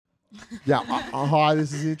Yeah. Hi,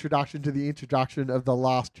 this is the introduction to the introduction of the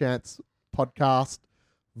Last Chance podcast.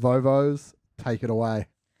 Vovos, take it away.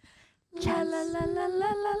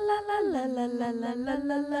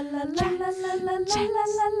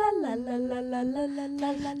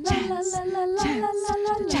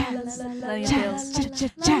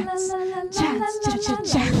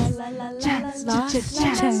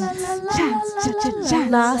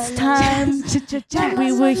 Last time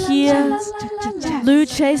we were here, Lou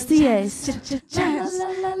chased the ace. That's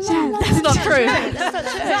not true.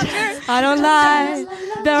 I don't lie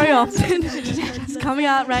very often. It's coming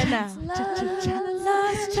out right now.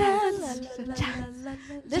 Last chance.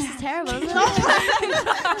 This is terrible. Isn't it?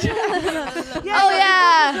 Oh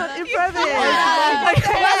yeah.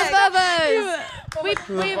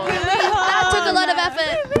 That took a lot of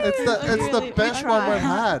effort. It's the best one we've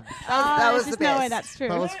had. That was the best. No way that's true.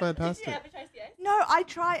 That was fantastic. No, I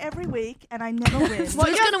try every week and I never win. Who's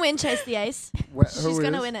going to win Chase the Ace? She's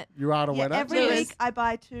going to win it. You are to win it? Every week I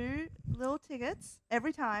buy 2 little tickets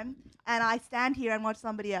every time and I stand here and watch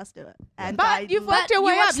somebody else do it. And But you've worked your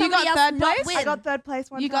way up. You got third place. I got third place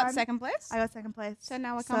one time. You got second place. I got second place. So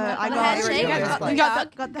now we're So coming. I The got handshake,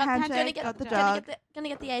 got the handshake, got the dog. Gonna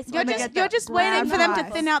get the ace. You're just waiting for them to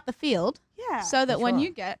prize. thin out the field, Yeah. so that That's when right. you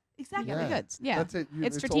get Exactly. the goods. Yeah, That's it.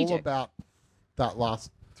 It's It's all strategic. about that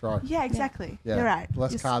last throw. Yeah, exactly. Yeah. You're right. The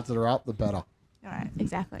less cards that are up, the better. You're right.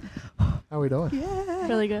 exactly. How are we doing? Yeah.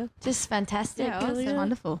 Really good. Just fantastic. Yeah, really good.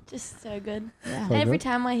 wonderful. Just so good. Yeah. So Every good.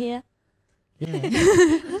 time we're here.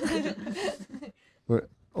 Yeah. We're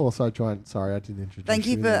also trying. Sorry, I didn't introduce Thank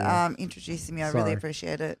you there. for introducing me. I Sorry. really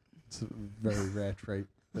appreciate it. It's a very rare treat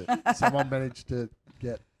that someone managed to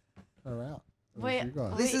get her out. It was Wait, you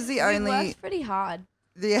guys. This is the we only- worked pretty hard.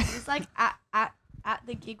 Yeah. It's like at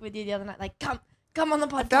the gig with you the other night. Like, come on the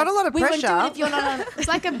podcast. felt a lot of we won't do pressure. it if you're not on it. It's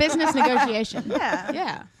like a business negotiation. Yeah.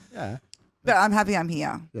 Yeah. Yeah. But I'm happy I'm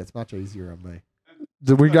here. Yeah, it's much easier on me.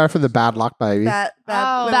 Did we go for the bad luck, baby? Bad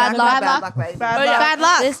bad luck. luck. Bad luck, baby. Bad Oh, yeah. luck. Bad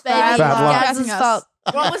luck. This baby, Bad luck. Gaz's fault.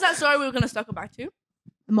 What was that story we were going to circle back to?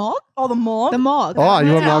 The morgue. Oh, the morgue. The morgue. Oh,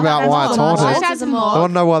 you want to know about why it's That's haunted? Shaz and I Morg. want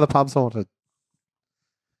to know why the pub's haunted.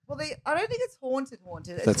 Well, I don't think it's haunted.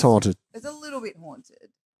 It's It's haunted. It's a little bit haunted.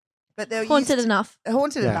 But they're Haunted enough.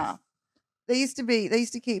 Haunted Yeah. enough. They used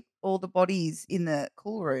to keep all the bodies in the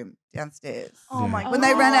cool room downstairs. Oh my Yeah. god. When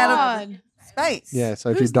they ran out of space. Yeah, so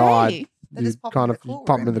if Who's you died, they? They you just pop kind in of the cool pump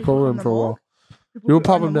them in room. the cool room the for a while. morgue? You would People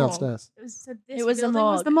pump in them the morgue. downstairs. It was the Was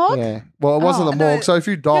morgue. the morgue? Yeah. Well, it wasn't Oh. the morgue. No. So if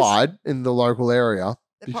you died in the local area,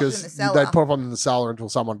 They popped because in the cellar. they'd pop them in the cellar until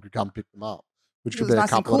someone could come pick them up, which It could was be a nice and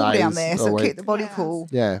couple cool of days down there, a so week. keep the body Yeah. cool.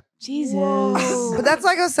 Yeah, Jesus. Whoa. But that's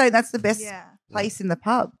like I was saying, that's the best Yeah. place in the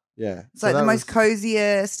pub. yeah. It's So like the that most was-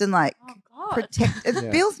 coziest and like Oh God. protect. It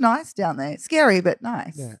Yeah. feels nice down there. Scary but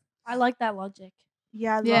nice. Yeah. I like that logic.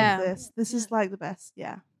 Yeah, I love Yeah. this. This is like the best.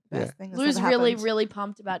 Yeah. Best Yeah. thing that's Lou's ever really, happened. really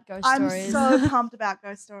pumped about ghost I'm stories. so pumped about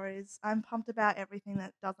ghost stories. I'm pumped about everything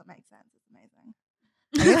that doesn't make sense. It's amazing.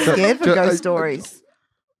 I get scared for Do- ghost stories.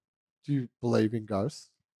 Do you believe in ghosts?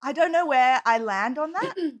 I don't know where I land on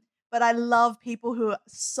that, but I love people who are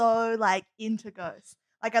so like into ghosts.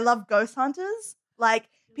 Like I love ghost hunters. Like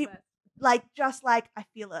people, just like I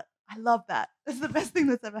feel it. I love that. It's the best thing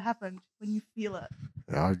that's ever happened when you feel it.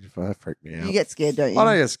 Oh, that freaked me out. You get scared, don't you? I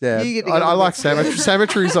don't get scared. You get to go I with like it. cemeteries.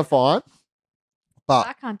 Cemeteries are fine. But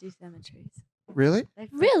I can't do cemeteries. really? They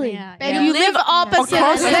freak Really? me out. Baby, Yeah. you live opposite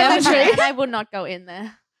Yeah, a cemetery. and I would not go in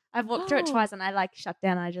there. I've walked through it Oh. twice and I like shut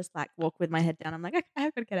down. I just like walk with my head down. I'm like, okay,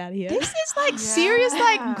 I've got to get out of here. This is like serious,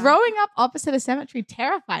 like Yeah. growing up opposite a cemetery,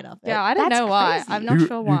 terrified of it. Yeah, I don't That's know why. crazy. I'm not you,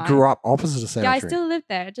 sure why. You grew up opposite a Yeah, cemetery. I still live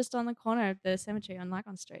there, just on the corner of the cemetery on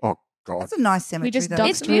Lycon Street. Oh, God. That's a nice cemetery. just though. dumped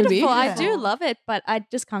It's Dumpster movie. beautiful. I Yeah. do love it, but I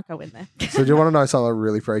just can't go in there. So do you want to know something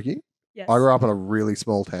really freaky? Yes. I grew up in a really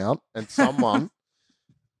small town, and someone,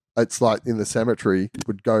 it's like in the cemetery,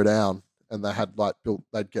 would go down, and they had like built.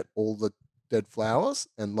 They'd get all the dead flowers,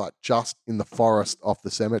 and like just in the forest off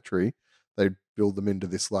the cemetery, they'd build them into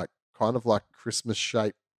this like kind of like Christmas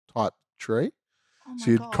shaped type tree. Oh my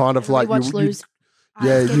So you'd God. kind of like watch you'd, Lou's.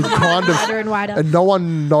 yeah, you kind of, Wider and wider. and no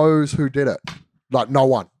one knows who did it. Like no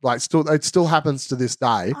one. Like still, it still happens to this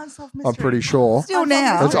day. Unsolved I'm mystery. pretty sure. Still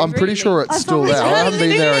now. I'm pretty sure it's still there. I haven't been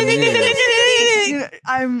there in years.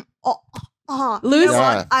 I'm. Lou's- You know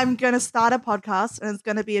Yeah. what? I'm going to start a podcast, and it's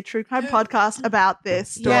going to be a true crime podcast about this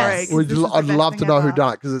story. Yes. 'cause this is the I'd best love to thing know who ever.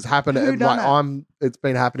 done it because it's happened. Who Like done it? it's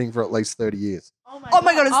been happening for at least 30 years. Oh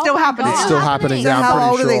my god, it's still happening. It's still happening. So Yeah, how I'm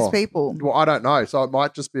old pretty are sure. these people? Well, I don't know. So it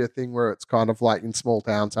might just be a thing where it's kind of like in small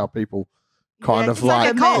towns how people kind Yeah, of it's like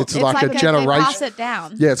like a cult. it's like a They generation. pass it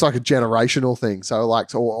down. Yeah, it's like a generational thing. So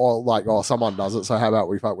like, or like, oh, someone does it. So how about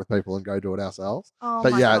we fuck with people and go do it ourselves? Oh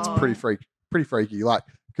But my yeah, God. it's pretty freaky. Like,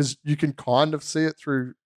 because you can kind of see it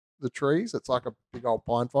through the trees. It's like a big old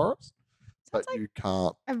pine forest, but Sounds like you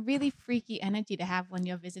can't. a really freaky energy to have when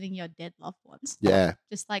you're visiting your dead loved ones. Yeah,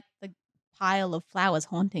 Just like the pile of flowers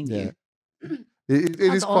haunting yeah. you. It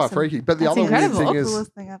Sounds is quite awesome. freaky. But the That's other incredible. weird thing is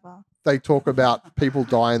Coolest thing ever. they talk about people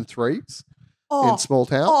die in threes in small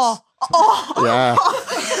towns. Oh. Yeah.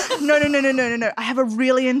 No. I have a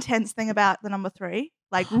really intense thing about the number 3.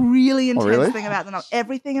 Like really intense really? thing about the number.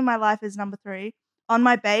 Everything in my life is number 3. On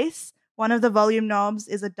my bass, one of the volume knobs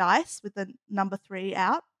is a dice with the number 3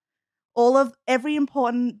 out. Every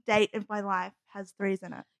important date of my life has 3s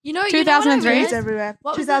in it. You know, 2003? Threes everywhere.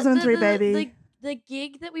 What was 2003, the, baby. The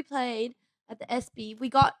gig that we played at the SB, we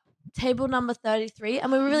got table number 33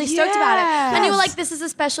 and we were really stoked about it. And you were like, this is a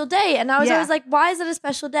special day. And I was Yeah. always like, why is it a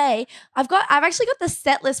special day? I've actually got the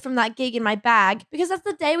set list from that gig in my bag because that's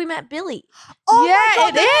the day we met Billy. Oh Yeah,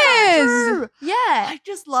 my God, it that's is. true. Yeah. I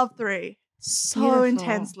just love 3 so Beautiful.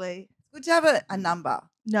 intensely. Good to have a number.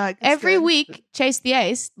 No, it's Every good. week, Chase the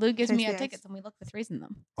Ace, Lou gives Chase me the our Ace. tickets and we look for 3s in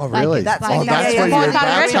them. Oh, Like, really? that's oh, when you that's get where your you, bond that's how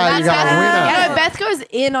you direction. got a That's winner. Yeah, no, Beth goes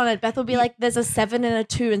in on it. Beth will be like, there's a 7 and a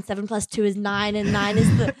 2 and 7 plus 2 is 9 and 9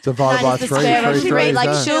 is the Divided 9 by is the three, square root. three, She three, really, like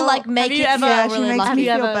yeah. she'll like make you it ever- feel she really makes lucky. me you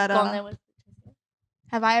feel ever better. gone there with-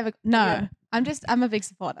 Have I ever? No. Yeah. I'm a big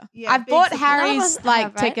supporter. Yeah, I've big bought supporter. Harry's None of us like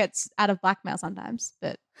have, right? tickets out of blackmail sometimes,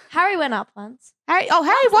 but Harry went up once. Harry won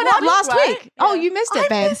it won it, last right? week. Oh, Yeah. you missed it, I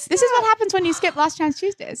babe. missed This is what it. happens when you skip Last Chance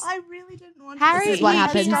Tuesdays. I really didn't want Harry, to. This is what he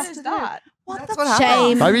happens. has to to do. start. What That's the what Shame.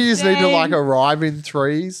 happens. Maybe you just need to like Shame. arrive in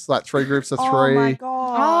threes, like 3 groups of 3. Oh my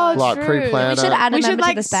God. Like true. pre-plan We should it. add a We should, member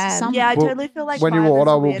like, to this band. some- Yeah, I Well, totally feel like when you 5 is a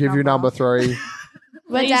order, we'll weird give you number 3.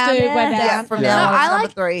 We're Please down. do, We're we're down. Yeah, from Yeah. now on, No, I it's number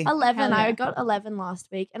like 3. 11. Hell I yeah. got 11 last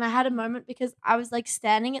week, and I had a moment because I was like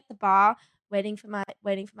standing at the bar waiting for my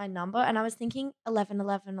number, and I was thinking 11.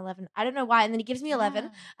 I don't know why, and then he gives me 11,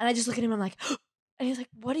 and I just look at him. I'm like, and he's like,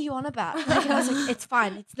 "What are you on about?" Like, and I was like, "It's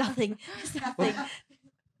fine. It's nothing. It's nothing."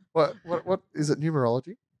 What is it?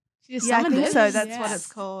 Numerology? She just Yeah, I summoned think it. so. That's what Yes.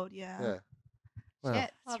 it's called. Yeah. Yeah. Wow.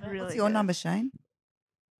 Shit. It's really What's your good. number, Shane?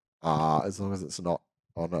 As long as it's not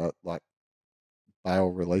on a like bail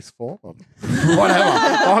release form. Whatever.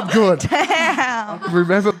 I'm good. Damn.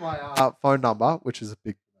 Remember my phone number, which is a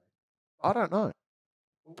big. I don't know.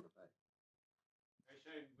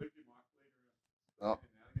 Oh,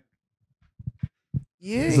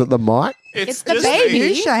 You. is it the mic? It's the just baby. You,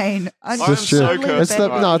 me. Shane. It's I'm just so you. cursed It's the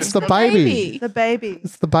tonight. no. It's the baby. The baby.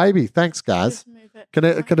 It's the baby. Thanks, guys. Just move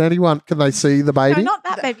it. Can anyone? Can they see the baby? No, not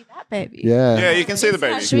that baby. That baby. Yeah. Yeah, you can see the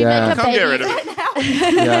baby. Should we Yeah. make a Can't baby? get rid of it.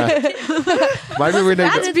 Yeah. Maybe we need.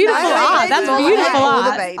 That's To, beautiful art. That's all beautiful all the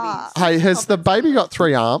art. babies. hey, has the baby got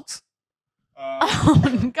 3 arms?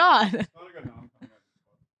 Oh God.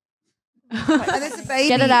 And there's a baby.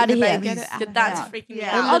 Get it out in of the here. baby's That's mouth. freaking me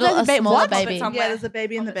Yeah. out. A little, there's a a baby. smaller What? baby. Yeah, there's a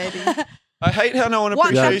baby in the baby. I hate how no one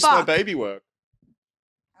What the appreciates my fuck? baby work.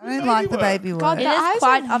 I don't like the baby God, word. It The is eyes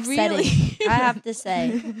quite are upsetting. really- I have to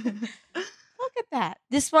say. Look at that.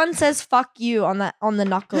 This one says "fuck you" on the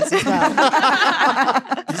knuckles as well. Is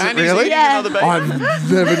it And he's really? eating Yeah. another baby. I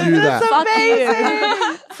never knew that.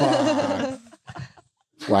 Fuck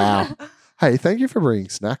you. Wow. Hey, thank you for bringing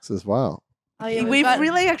snacks as well. Oh, yeah, We've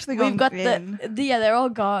really actually gone We've got in. yeah, they're all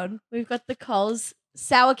gone. We've got the Coles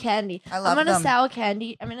sour candy. I love I'm them. in a sour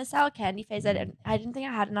candy phase. I didn't think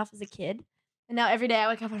I had enough as a kid, and now every day I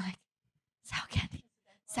wake up and I'm like, sour candy,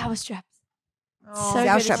 sour straps. Oh, So Sour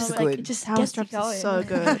good. It's straps just are like, good. It just Sour gets straps you are going. so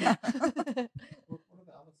good.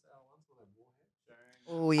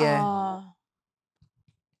 Oh yeah. Oh,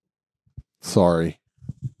 Sorry.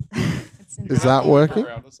 it's Is that working?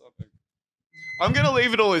 I'm gonna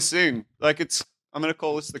leave it all as soon. Like I'm gonna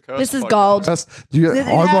call this the curse. This is podcast. gold.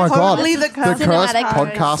 Oh my god. Totally the The curse. cursed Cinematic-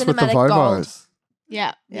 podcast with the cinematic gold. Vovos.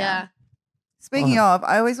 yeah. Yeah. Speaking of,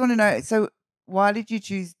 I always want to know. So, why did you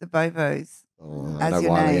choose the Vovos? Oh, I As know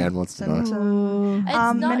your why name. Leanne wants to know. It's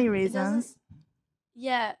not- Many it doesn't- reasons.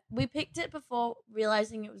 Yeah, we picked it before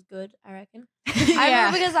realizing it was good, I reckon. I Yeah.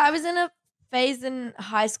 remember because I was in a phase in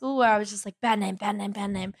high school where I was just like, bad name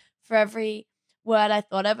for every word I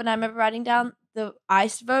thought of. And I remember writing down the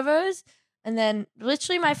iced Vovos. And then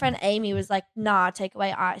literally my friend Amy was like, nah, take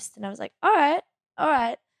away iced. And I was like, all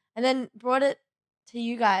right. And then brought it to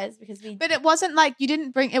you guys because we. But it wasn't like you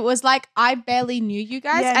didn't bring. It was like I barely knew you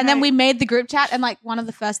guys, Yeah, and then no. we made the group chat, and like one of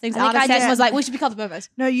the first things I think Arda I said did. was like, "We should be called the Vovos."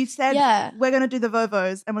 No, you said Yeah. we're going to do the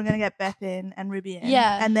Vovos and we're going to get Beth in and Ruby in.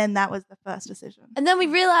 Yeah. And then that was the first decision. And then we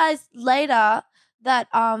realized later that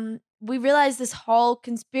we realized this whole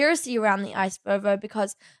conspiracy around the ice Vovo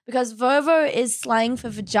because Vovo is slang for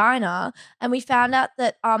vagina, and we found out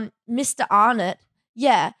that Mr. Arnott,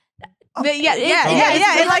 Yeah.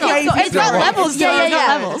 It's got levels. It's got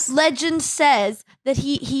levels. Legend says that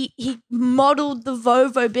he modeled the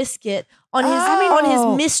Vovo biscuit on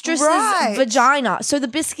his mistress's vagina. So the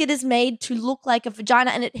biscuit is made to look like a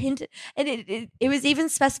vagina, and it was even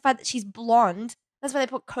specified that she's blonde. That's why they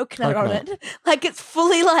put coconut on it. Like it's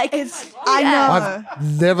fully like I know.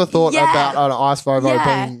 I've never thought about an ice Vovo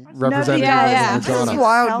being represented as a This is vagina.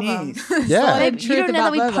 wild news. Yeah. you don't know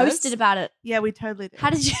that we posted about it. Yeah, we totally did.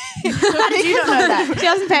 How did you? How did you not know that? She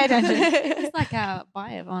doesn't pay attention. It's like our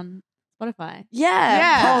bio on Spotify.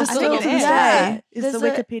 Yeah. Oh, I think it is. Is There's the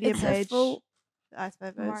Wikipedia it's a page. full- The Ice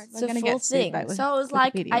Vovos. It's a full thing. So it was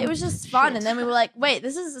like it was just fun, and then we were like, "Wait,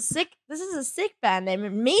 this is a sick band name. It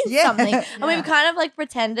means something." And we kind of like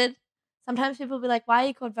pretended. Sometimes people will be like, "Why are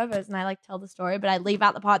you called Vovos?" And I like tell the story, but I leave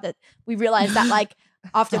out the part that we realized that like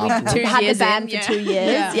after we had the band for 2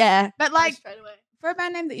 years, But like for a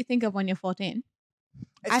band name that you think of when you're 14,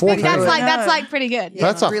 I 14. think that's like pretty good. Yeah,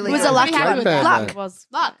 That's a really it was good. a luck. Great band Luck name. was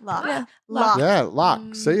Luck. Yeah. Luck. Yeah, luck.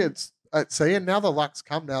 See, and now the luck's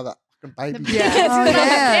come. Now that fucking baby. Oh,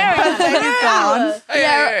 yeah. Baby's gone.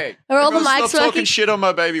 Hey. Are all the Everyone mics stop talking working? shit on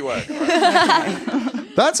my baby work.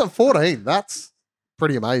 That's a 14. That's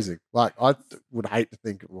pretty amazing. Like would hate to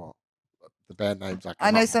think the band names.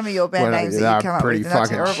 I know some of your band Well, names yeah, that you come up pretty with, and that's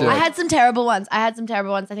fucking terrible. shit. I had some terrible ones. I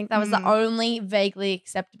think that was the only vaguely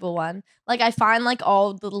acceptable one. Like I find like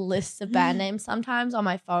all the lists of band names sometimes on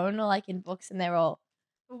my phone or like in books, and they're all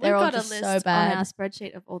got just a list so on bad. our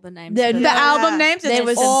spreadsheet of all the names. The for The album names. There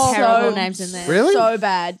was some so terrible names in there. Really? So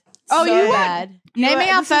bad. Oh, so you were- bad. Naming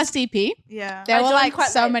our first EP, Yeah. there I were joined like quite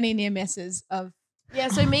so late. many near misses of Yeah.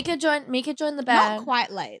 So Mika joined the band. not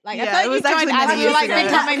quite late. Like Yeah, I thought it you was joined actually as many you were like years ago.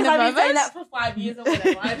 becoming the Vovos. for 5 years or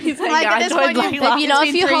whatever. I've been saying, Like, at this point, Babe, you know,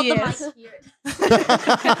 if you hold the mic,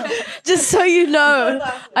 just so you know,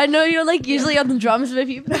 I know you're like usually on the drums, but if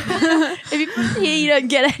you put it here, you don't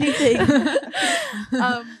get anything.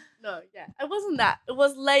 No, yeah. It wasn't that. It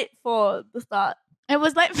was late for the start. It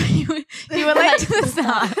was late for you. You were late to the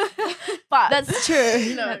start. But That's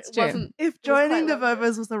true. no, That's it true. wasn't. If It was joining the quite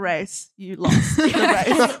Vovos was a race, you lost the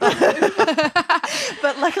race.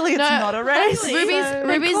 But luckily, it's not a race.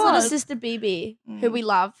 Ruby's little sister BB, who we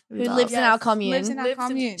love, who lives in our commune. Lives in our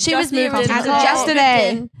commune. She was Just moved moved in in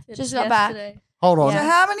yesterday. Just got back. Yesterday. Hold on. So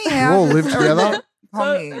how many You all houses live are in together? the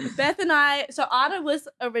commune? So Beth and I, so Ada was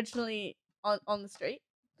originally on the street,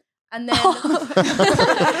 and then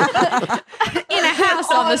In a house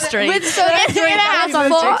on the street.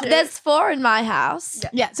 There's 4 in my house.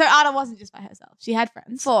 Yeah, so Ada wasn't just by herself. She had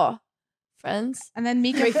friends. 4 friends. And then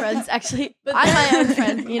Mika 3 friends, actually. But I'm my own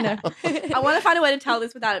friend, you know. I want to find a way to tell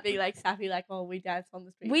this without it being like sappy, like, oh, we danced on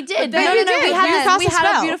the street. We did. But then No, you no, no. did. We had Mika a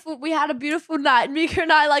well. beautiful night. Mika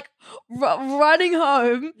and I like running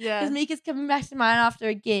home Yeah. because Mika's coming back to mine after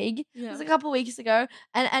a gig. It was a couple weeks ago,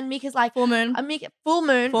 and Mika's like Full moon. full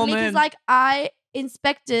moon. Full Mika's moon. like, I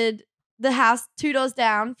inspected the house 2 doors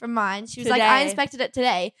down from mine. She was like, I Today. inspected it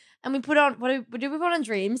today. And we put on, what did we put on?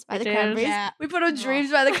 Dreams by the Dreams. Cranberries. Yeah. We put on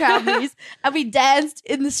Dreams by the Cranberries. And we danced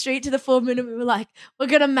in the street to the full moon. And we were like, we're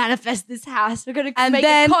going to manifest this house. We're going to make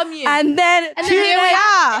a commune. And then And here then we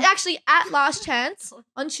are. Actually, at Last Chance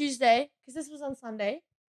on Tuesday, because this was on Sunday.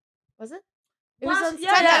 Was it? It was on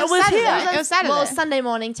yeah, Sunday. yeah, it was Saturday. here. It was Saturday. Well, Sunday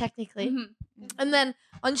morning, technically. Mhm. And then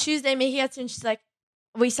on Tuesday, Mickey gets in. She's like,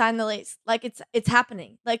 "We signed the lease. Like it's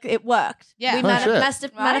happening. Like it worked. Yeah. we Oh, shit.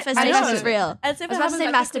 manifestation I know. is real. And so I was about to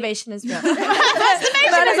say masturbation is real.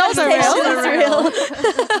 Masturbation is also real.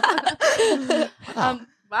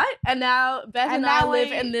 Right? And now Beth and I now live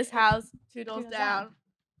we- in this house 2 doors down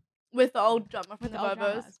with the old drummer from the the old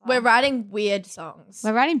drummer Vovos. as well. We're writing weird songs.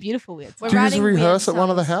 We're writing beautiful weird We're Do you just writing weird rehearse at one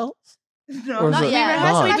of the songs. houses? No. Or is Not it yet.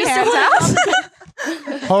 nice? We We just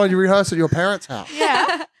still- Hold on, you rehearse at your parents' house.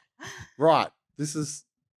 Yeah. Right. This is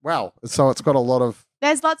wow. So it's got a lot of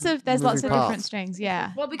There's lots of Moving different parts. strings.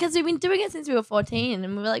 Yeah. Well, because we've been doing it since we were 14,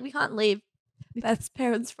 and we were like, we can't leave Beth's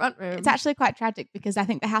parents' front room. It's actually quite tragic because I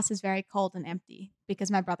think the house is very cold and empty because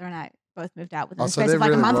my brother and I both moved out within Oh, the so space they're of like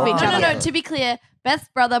really a month of wrong. each no, other. no, no. To be clear, Beth's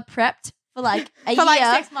brother prepped for like a For year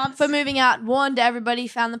like 6 months. for moving out, warned everybody,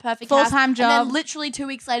 found the perfect Full-time house, job. and then literally 2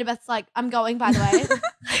 weeks later, Beth's like, "I'm going." By the way,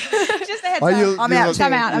 Just a heads Oh, up. I'm out.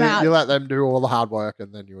 I'm out. I'm you, out. You let them do all the hard work,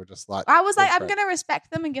 and then you were just like, I was like, That's I'm great. going to respect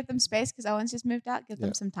them and give them space because Owen's just moved out, give them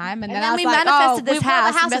Yeah. some time. And And then then I was we like, manifested oh, this the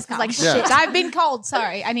house, house and has Beth was come. like, shit. I've been cold.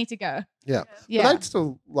 Sorry. I need to go. yeah. Yeah. But they'd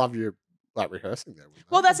still love you like rehearsing there. wouldn't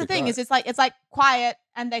Well, they? that's the That'd thing be is it's like quiet,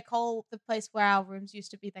 and they call the place where our rooms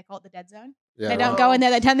used to be. They call it the dead zone. great. They don't go in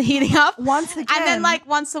there. They turn the heating up, Once again. and then like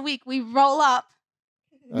once a week we roll up,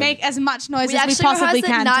 make as much noise We as we actually possibly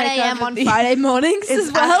rehearse can. at 9 take a.m. over on the- Friday mornings it's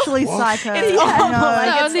as well. actually What? psycho. It's I awful. know.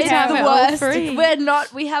 Like, It's it's terrible. the worst. Free. We're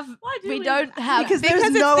not. We don't have Because there's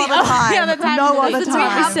Because it's no the other only time. other time No that other it's We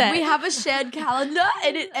time. set. have a shared calendar,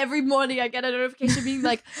 and every morning I get a notification being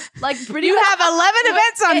like pretty. You have 11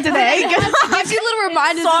 events on today. Good It luck. gives you little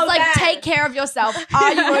reminders. So It's like, bad. take care of yourself.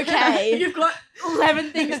 Are you okay? You've got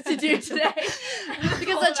 11 things to do today.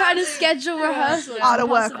 Because they're trying to schedule rehearsals. Out of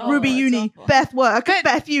work. Impossible. Ruby It's Uni. awful. Beth work. But-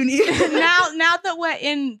 Beth Uni. now that we're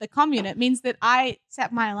in the commune, it means that I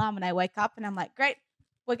set my alarm when I wake up, and I'm like, great,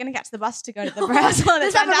 we're gonna catch the bus to go to the rehearsal. And This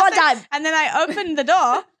it's happened one fantastic. time. And then I open the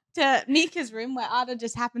door to Nika's room where Ada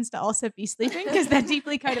just happens to also be sleeping because they're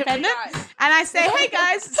deeply codependent. And I say, hey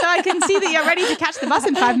guys, so I can see that you're ready to catch the bus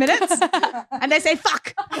in 5 minutes. And they say,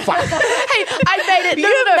 fuck. Hey, I made it. You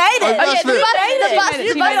made it. Oh, yeah, That's the it. bus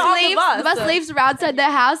You made it on the leaves. bus, The bus though. leaves outside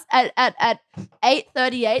their house at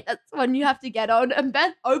 8:38. That's when you have to get on. And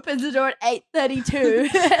Beth opens the door at 8:32,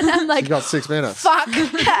 and I'm You like, got 6 minutes. fuck.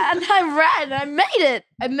 And I ran. I made it.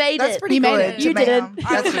 I made That's it. pretty You made good. it. to You me. didn't.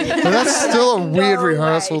 That's pretty But that's still a weird No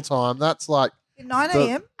rehearsal way. time. That's like 9 The-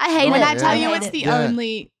 a.m. I hate When it. I tell Yeah. you I it's hate the it. Yeah.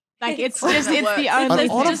 only, like it's It's just, the it's worst. the It's only.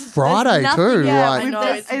 on a There's Friday nothing- too. yeah, like I know,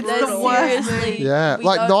 there's- it's there's brutal. seriously- yeah, we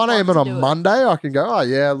like don't 9 a.m. on want a to do it. Monday, I can go. Oh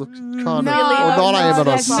yeah, looks kind of. No, or 9 a.m. on a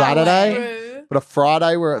there's no Saturday, True. but a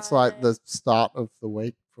Friday where it's like the start of the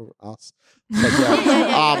week for us.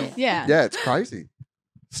 But yeah, Yeah. it's crazy.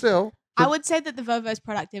 Still, I would say that the Vovos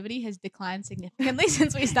productivity has declined significantly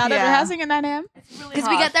since we started Yeah. rehearsing at 9 a.m. Because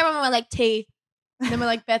we get there when we're like tea. And then we're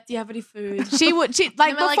like, Beth, do you have any food? She would, like And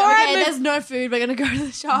we're before like, I okay, moved. there's no food. We're gonna go to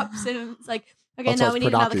the shops, and it's like, okay, That's now what's we need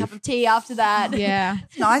another productive. cup of tea after that. Yeah.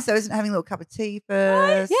 It's nice though, isn't it? Having a little cup of tea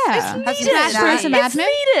first. Yeah. Have some Smash through snacks. some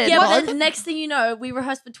admin. Yeah, Well, but then next thing you know, we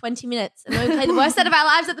rehearse for 20 minutes, and then we play the worst set of our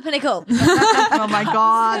lives at the Pinnacle. Oh my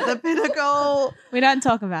god, the pinnacle. We don't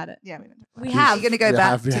talk about it. Yeah, we don't. We You're have. going to go You back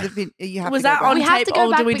have, to yeah. the fin- you have Was to go that back. on We have tape to go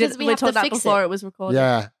or back did we because just we we have to talked that fix before it. it was recorded?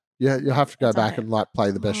 yeah, you have to go It's on back tape. and like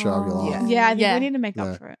play the best show of your life. Yeah. Yeah, I think Yeah. we need to make Yeah.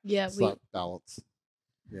 up for it. Yeah, It's we. like balance.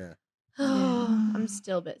 Yeah. I'm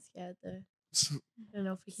still a bit scared though. So, I don't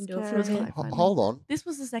know if we can do it Scary. for a bit. hold on. This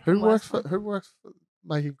was the second Who works worst for one.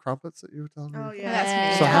 making crumpets that you were telling me? Oh Yeah. yeah,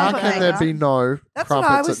 That's So me. how Trumpet can there maker. be no That's what I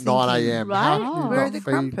crumpets was at 9 thinking, a.m.? right? How can you Where are not the feed-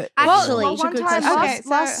 crumpets? Actually, Well, it's a one good time question. Okay, so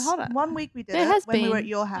last hold on. 1 week we did There it has when we were been, at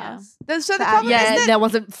your yeah. house. So the That- problem Yeah, is that there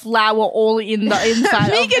wasn't flour all in the inside.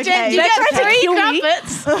 of Mika, the Jen, cake. you get They're trying to 3 kill me.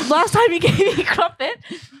 crumpets. Last time you gave me crumpet,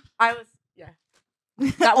 I was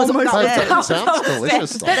that was Almost Oh, dead. it sounds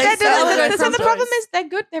delicious. though. But sell so those the crumpets. problem is they're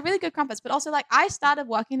good. They're really good crumpets. But also, like, I started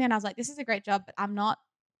working there and I was like, this is a great job, but I'm not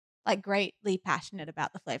like greatly passionate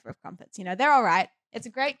about the flavor of crumpets. You know, they're all right. It's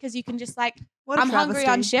great because you can just like, What a I'm hungry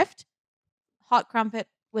on travesty. shift, hot crumpet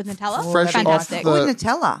with Nutella. Fresh off Fantastic. the- With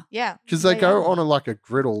Nutella. Yeah. Because they Yeah, go yeah. on like a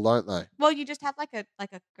griddle, don't they? Well, you just have like a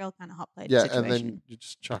grill kind of hot plate Yeah, situation. and then you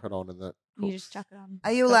just chuck it on and that. you just chuck it on.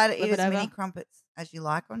 Are you Go allowed to flip eat it as many over. crumpets as you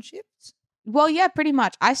like on shifts? Well, yeah, pretty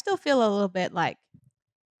much. I still feel a little bit like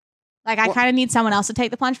I Well- kind of need someone else to take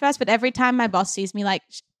the plunge first. But every time my boss sees me like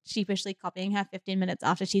sheepishly copying her 15 minutes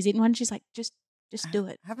after she's eaten one, she's like, just do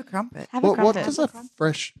it. Have a crumpet. Have a What crumpet. does a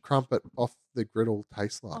fresh crumpet off the griddle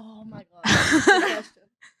taste like? oh my god.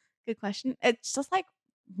 Good question. It's just like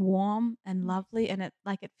warm and lovely, and it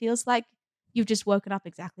feels like you've just woken up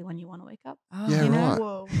exactly when you want to wake up. Oh, Yeah, you know? right.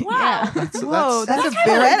 Whoa. Wow. That's, Whoa, That's a that's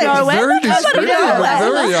very poetic. good- very descriptive. that.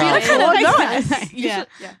 and very, That's beautiful. Nice.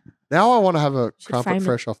 Yeah. Now I want to have a Should crumpet frame it.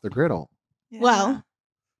 fresh off the griddle. Well,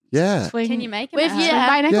 Yeah. Can you make it? With you,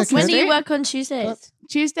 By Yeah, Nicholson when do you Street. work on Tuesdays?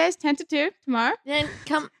 Tuesdays 10 to 2 tomorrow. Then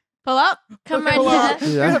come Pull up. right Pull up.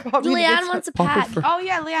 here. Yeah. Leanne wants a Pop it pack. for- Oh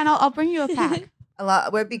yeah, Leanne, I'll bring you a pack.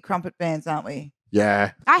 We're big crumpet fans, aren't we?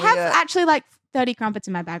 Yeah. I have Yeah. actually like 30 crumpets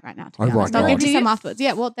in my bag right now. To Oh be my honest. I'll give God. you some afterwards.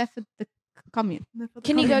 Yeah, well, they're for the commune.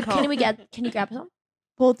 Can you go? Can you grab some?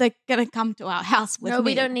 Well, they're gonna come to our house with No,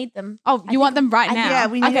 me. we don't need them. Oh, you want them right I now? think- yeah,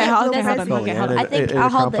 we need okay, it. hold, okay, Little hold on. recipe. Okay, hold on. I think I'll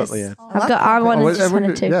hold this. I I've like got R1 crumpet. and Oh, just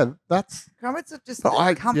wanted to. yeah, that's. Crumpets are just But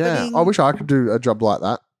I comforting. I wish I could do a job like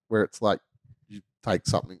that where it's like you take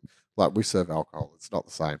something like we serve alcohol. It's not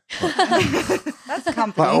the same. That's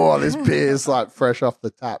comforting. Like, oh, this beer's like fresh off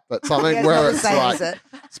the tap, but something Yeah, it's where not the it's same, like is it?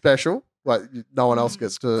 special, like no one else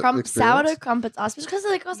gets to experience. Sourdough crumpets are special because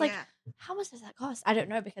like I was like, Yeah. how much does that cost? I don't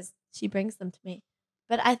know because she brings them to me.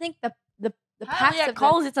 But I think the packs Apparently at of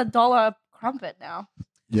Coles, it's $1 crumpet now.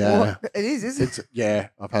 Yeah, It is, isn't it? it's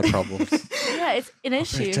I've had problems. Yeah, it's an They're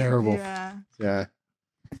issue. terrible. Yeah. Yeah,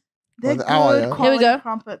 They're good Oh, yeah. Here we quality go.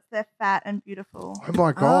 crumpets. They're fat and beautiful. Oh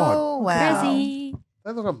my god, Oh wow. Crazy.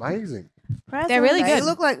 they look amazing. They're really They good.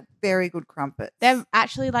 look like very good crumpets. They're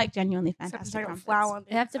actually like genuinely Except fantastic. it's like a crumpets. flower on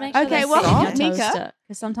You have to make Okay, sure they well, sit in your Nika- toaster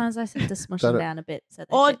because sometimes I have to smush That them it- down a bit so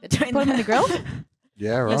they Or keep it. put them in the grill.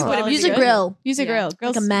 Yeah, Yes, right. whatever Use you a do. grill. Use a Yeah. grill.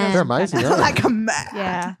 Grills, Like a man. They're amazing, fantastic. aren't like a man.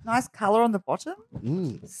 Yeah. Nice color on the bottom.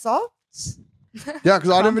 Mm. Soft. Yeah, because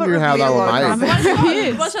I never Crumpet knew how they reveal were or made crumpet? What's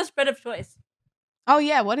yours? What's your spread of choice? Oh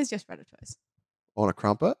yeah. What is your spread of choice? on a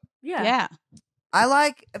crumpet. Yeah. I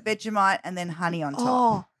like a Vegemite and then honey on top.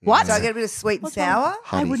 Oh, What? So I get a bit of sweet and What's on- sour.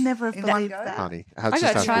 I Honey. would never have In one believed go? that. Honey. It has I just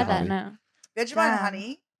gotta has try to be that honey. now. Vegemite Damn. and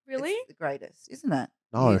honey. Really? It's the greatest, isn't it?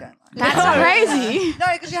 No. You don't like it. That's No. crazy. No,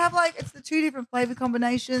 because you have like it's the two different flavor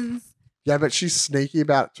combinations. Yeah, but she's sneaky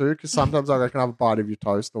about it too, because sometimes I can have a bite of your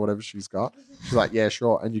toast or whatever she's got. She's like, yeah,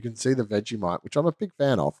 sure. And you can see the Vegemite, which I'm a big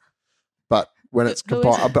fan of. But when it's Who is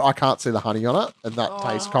combined, but I can't see the honey on it, and that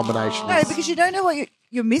taste combination. No, is- because you don't know what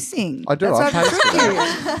you're missing. I do. That's I've why I'm tasted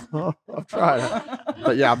tricky. it. I've tried it.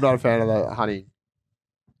 But yeah, I'm not a fan of the honey.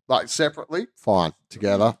 Like separately, fine.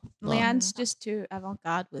 Together, no. Leanne's just too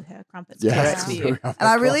avant-garde with her crumpets. Yeah, That's for you. And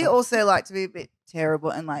I really also like to be a bit terrible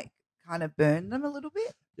and like kind of burn them a little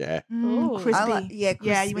bit. yeah. Ooh. Crispy. I like, yeah, crispy.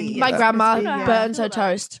 Yeah, when you My Yeah. grandma Crispy, yeah. burns her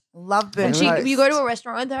toast. Love burnt And she, toast. you go to a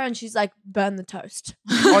restaurant with her and she's like, burn the toast.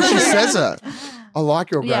 Oh, she says it. I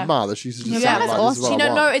like your Yeah. grandmother. She's just Yeah, saying, that's like, awesome. this is what She I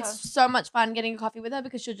don't want. know it's so much fun getting a coffee with her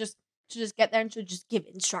because she'll just get there and she'll just give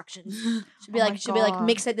instructions. She'll be Oh like my she'll be like God.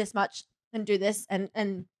 mix it this much and do this and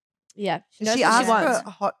yeah, she knows She what asked she wants. for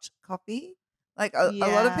a hot coffee. Like a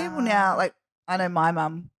lot of people now, Yeah. like I know my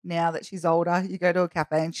mum now that she's older, you go to a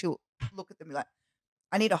cafe and she'll look at them and be like,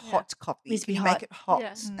 I need a hot coffee. Needs to Can be you hot. make it hot?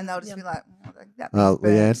 Yeah. And they'll just Yeah. be like, that means burnt.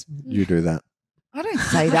 Leanne, you do that. I don't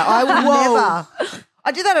say that. I would never.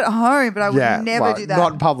 I do that at home, but I would Yeah, never well, do that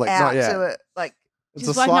not in public, not out yet. to it. Like, It's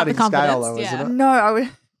Just a working up the sliding scale, though, confidence, isn't yeah. it? no, I would.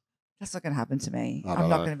 That's not going to happen to me. I I'm don't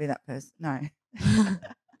not know. going to be that person. No.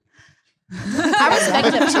 I respect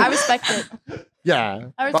it. I respect it. Yeah.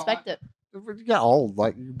 I respect it. But when you get old,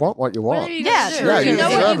 like you want what you What want. are you Yeah, gonna do? true. Yeah, you you know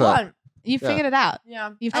what deserve you it. want. You Yeah. figured it out. Yeah.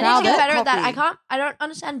 You've I need to tried get it. better at that. Coffee. I don't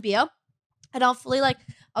understand beer. And I'll fully like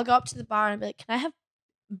I'll go up to the bar and be like, can I have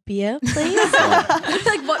beer, please?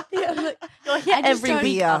 Like what beer? I'm like, You're here I just every don't-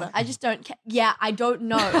 week. beer. I just don't. Yeah, I don't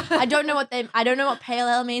know. I don't know I don't know what pale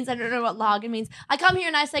ale means. I don't know what lager means. I come here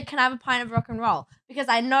and I say, "Can I have a pint of rock and roll?" Because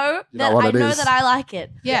I know You know that what I it know is. that I like it.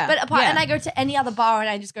 Yeah. But apart, yeah. and I go to any other bar and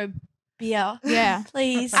I just go beer, yeah.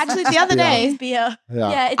 please. Actually, the other Beer. day, Please, beer. Yeah.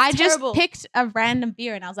 Yeah, it's I just terrible. picked a random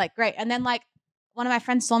beer and I was like, great. And then like one of my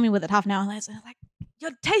friends saw me with it half an hour later. And I was like,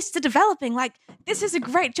 your tastes are developing. Like this is a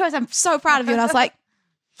great choice. I'm so proud of you. And I was like,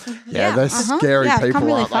 Yeah, they're uh-huh. scary Yeah, I've people, come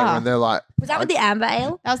really aren't they? far. When they're like, Was that with the amber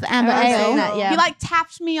ale? that was the amber I remember ale. saying that, yeah. He like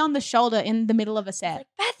tapped me on the shoulder in the middle of a set.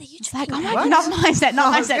 Beth, are you It's like, oh drinking my that? god, not my set,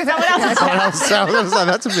 not my set. Someone else's someone set. else, someone else,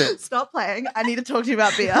 that's a bit. Stop playing. I need to talk to you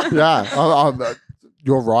about beer. Yeah.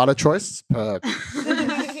 Your rider choice, superb.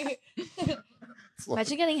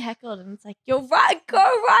 Imagine getting heckled and it's like, you're right, go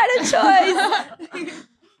right a choice.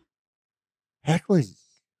 Heckling.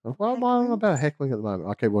 What am I about heckling at the moment?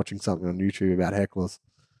 I keep watching something on YouTube about hecklers.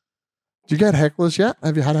 Do you get hecklers yet?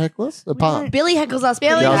 Have you had hecklers? Apart, Billy heckles us.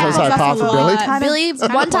 Billy pretty Yeah, I was bad. gonna say, apart from a Billy. lot. Kind of- Billy,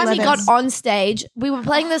 Kind one of time he got politics. on stage. We were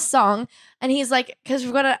playing this song, and he's like, "Because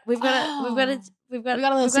we've got a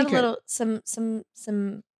little some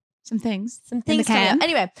Some things. things coming can. up."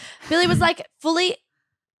 Anyway, Billy was like, fully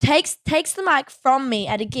takes the mic from me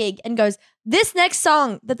at a gig and goes, "This next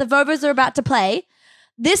song that the Vovos are about to play,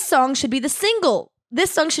 this song should be the single. This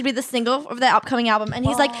song should be the single of their upcoming album." And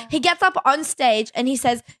he's like, he gets up on stage and he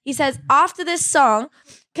says after this song,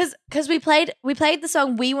 because we played the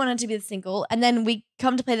song we wanted to be the single, and then we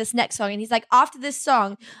come to play this next song, and he's like, after this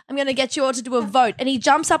song, I'm gonna get you all to do a vote. And he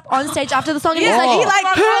jumps up on stage after the song and he's like, Oh.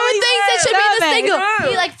 who thinks it should be the Survey. single?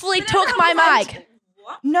 He like fully took my mic.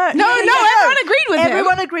 No, No, everyone agreed with him.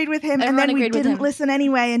 Everyone agreed with him, and Everyone then we agreed with didn't him. listen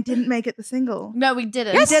anyway and didn't make it the single. No, we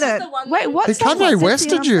didn't. We did it. Wait, He what's that? Kanye What's Wested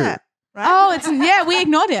 16 you. on set, right? Oh, it's yeah, we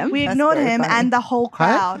ignored him. We That's ignored very him funny. and the whole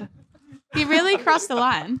crowd. He really crossed the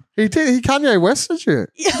line. He did. He Kanye Wested you.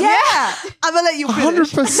 Yeah, I'm gonna let you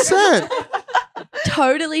finish. 100%.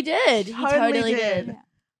 Totally did. He Totally totally did. did.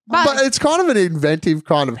 But it's kind of an inventive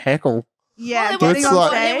kind of heckle. Yeah, Well, getting It's on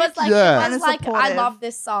like- stage. it was like, Yeah. it And was like I supportive. love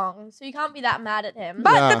this song, so you can't be that mad at him.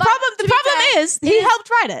 But Yeah. the problem is he helped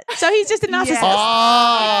write it. So he's just a narcissist. Yeah.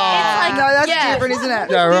 Oh. It's no, that's yeah. different, isn't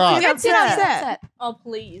it? Yeah, right. He gets upset. Oh,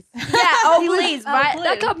 please. Yeah, oh He was- please, oh, right? please.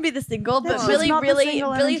 That can't be the single, That's but just Billy not the really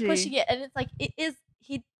single Billy's energy. pushing it, and it's like it is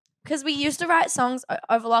because we used to write songs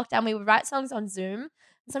over lockdown. We would write songs on Zoom, and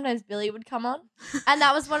sometimes Billy would come on, and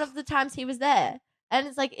that was one of the times he was there. And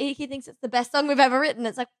it's like he thinks it's the best song we've ever written.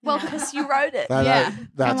 It's like, well, because you wrote it. Yeah.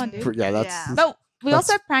 that's Come on, dude. that's Yeah. But we That's-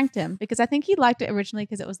 also pranked him because I think he liked it originally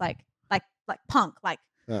because it was like punk,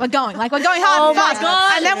 Yeah. we're going hard and Oh my fast.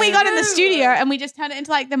 God. And then we got in the studio and we just turned it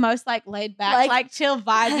into like the most like laid back, like chill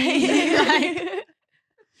vibey. like,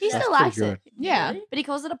 He That's still pretty likes good. it. yeah. But he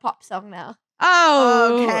calls it a pop song now.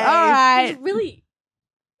 Oh, Okay. all right. Really?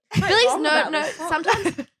 Billy's no.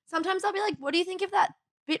 Sometimes I'll be like, what do you think of that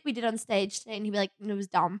bit we did on stage today? And he'd be like, it was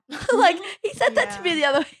dumb. Like, he said that to me the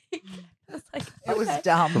other week. I was like, It was okay.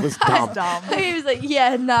 dumb. It was dumb. Dumb. He was like,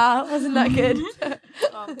 yeah, nah, wasn't that good?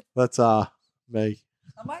 That's me.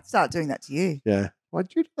 I might start doing that to you. Yeah. Why do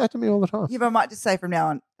you do that to me all the time? Yeah, but I might just say from now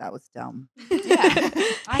on, that was dumb.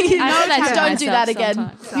 I You know know that that to don't do that myself again.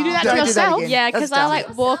 sometimes. You do that Don't to do that yourself? again. Yeah, That's because I dumb.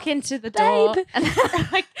 like walk into the door Babe. and I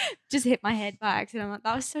like just hit my head by accident. I'm like,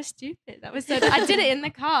 that was so stupid. That was so. I did it in the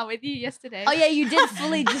car with you yesterday. Oh yeah, you did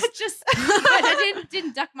fully just but I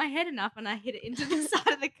didn't duck my head enough, and I hit it into the side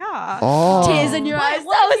of the car. Oh. tears in your eyes.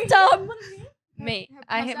 That was dumb. Me,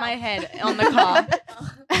 I hit my head on the car.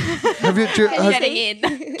 Have you, Getting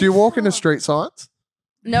in. do you walk into street signs?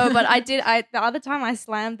 No, but I did. The other time I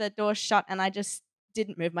slammed the door shut and I just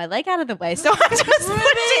didn't move my leg out of the way, so I just pushed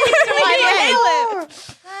it into my leg.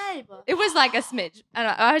 It was like a smidge, and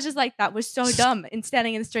I was just like, "That was so dumb." In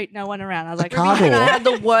standing in the street, no one around. I was like, car "Ruby and I door. had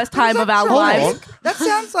the worst time of our Hold lives." on. That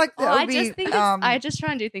sounds like that Oh, would I be. just think I just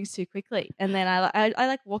try and do things too quickly, and then I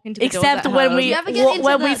like walk into the doors Except at when home. we You ever get into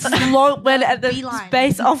when we the- slow when at the beeline.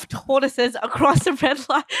 space of tortoises across the red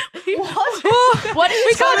line. What did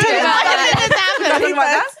we can't talk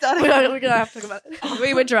about that. We're gonna have to talk about it.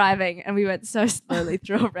 We were driving and we went so slowly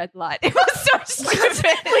through a red light. It was so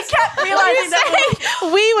stupid. We kept realizing that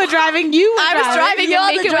We were driving. You were I was driving You're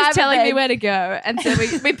and the Mika was driver, telling me babe. where to go. And so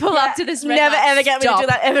we pull up to this red never light. ever get me to do Stop.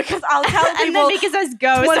 that ever because I'll tell And then people Mika says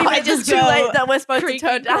go. 20 So I minutes just is too go late that we're supposed to creaking,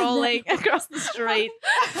 turn down. crawling across the street.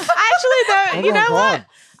 Actually, though, Oh you my know what? God.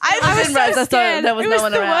 I I was was so in Rosa, so scared. there was it no was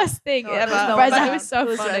one the around. worst thing No, there ever. was no But one it around. was so It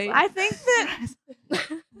was funny. Rosa. I think that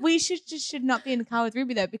we should not be in the car with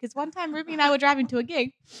Ruby though, because one time Ruby and I were driving to a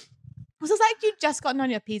gig. It was like you'd just gotten on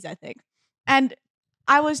your P's, I think, and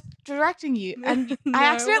I was directing you, and No, I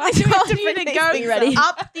accidentally why do we have told to you to finish go being ready?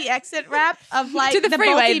 up the exit ramp of like To the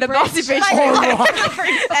freeway, the Bossy Bridge. Like, Oh,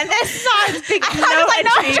 and there's signs big I no was like,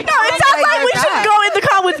 no, entry. it sounds like we should go in the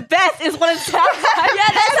car with Beth. Is what it sounds like.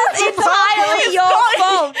 Yeah, this is entirely your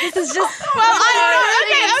fault. This is just. Well, I don't know.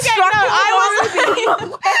 Okay,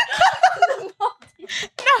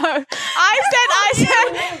 no, I said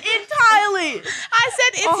entirely. I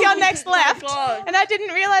said it's your next left, God. and I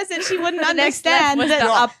didn't realize that she wouldn't The next left understand was that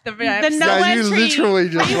up the ramp. the no yeah, you entry literally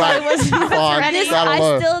just freeway like, was fine,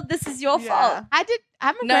 ready. This is your fault. I did.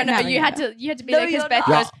 I'm a No, great no, you had navigator. to be No, there because you're Beth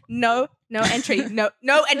not. goes, no entry, no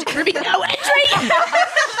entry, Ruby, no entry.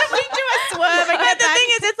 We do a swerve. But the thing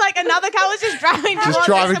is, it's like another car was just driving Just towards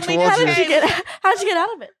driving us, and we towards just you. came- How'd you get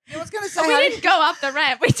out of it? I was going to say, We how didn't did- go up the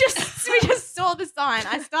ramp. We just saw the sign.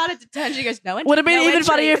 I started to turn. She goes, no entry. Would have been no even entry.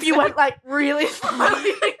 funnier if you went like really far.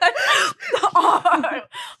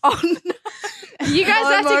 Oh no. You guys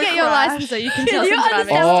have to Almost get your crashed. license so you can Can tell you some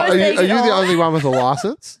driving. understand Oh, what are we're you saying? the only one with a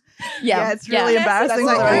license? yeah, it's really Yeah. embarrassing.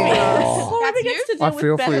 That's that like Ruby- Oh. That's you? I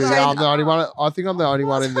feel for you. Yeah, I'm the only one. I think I'm the only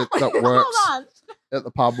one that works Hold on. at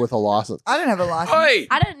the pub with a license. I don't have a license. Hey,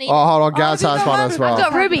 I don't need. Oh, hold on. Oh, Gaz did has not one have as it. well. I've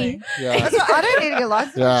got Ruby. Yeah. That's what, I don't need to get a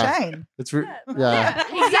license. Yeah. Shane. It's yeah.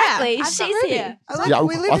 Exactly. I've got She's Ruby. here. I like, Yeah,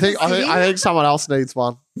 we live I in think the city. I think someone else needs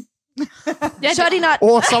one. Yeah, Shoddy not.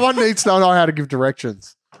 Or someone needs to know how to give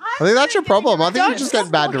directions. I think that's your problem. I think you're just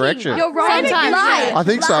getting bad direction. You're wrong. Sometimes, Lie. yeah. I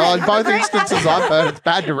think so. In both instances I've heard it's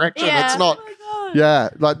bad direction. Yeah. It's not. Yeah,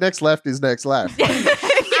 like next left is next left.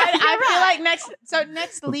 I feel like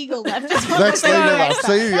next legal left. Is what Next I'm legal saying. left.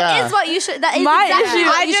 See, That yeah. is what you should. That is My exactly issue-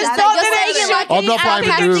 what I you just should thought say. that You're it saying should it like I'm not I blaming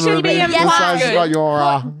think you, it should Ruby. be This implied. sounds like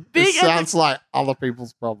your. This Big- sounds like other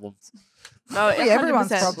people's problems. No, It'd be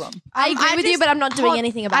everyone's 100%. problem. I agree I with you, just- but I'm not doing hold-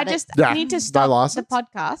 anything I about it. just Yeah. need to No stop the license?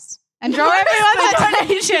 podcast and draw everyone's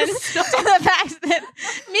attention to the fact that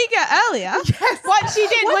Mika earlier, what she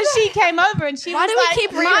did was she came over and she Why was do we like,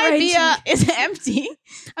 keep my rearranging? beer is empty.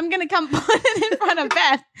 I'm going to come put it in front of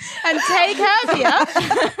Beth and take her beer.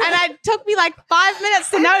 And it took me like 5 minutes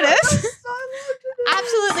to notice.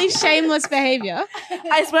 Absolutely shameless behavior.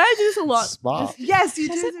 I swear I do this a lot. Smart. Yes, you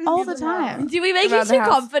Does do it this all a the lot. time. Do we make you Around the too house.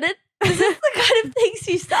 confident? Is this the kind of things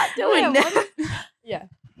you start doing?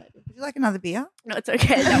 Would you like another beer? No, it's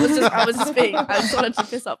okay. That was just I was just being. I just wanted to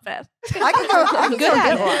piss off Beth. I can go Good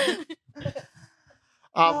at get one.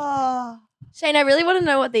 Um, Shane, I really want to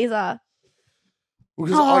know what these are.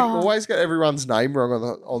 because I always get everyone's name wrong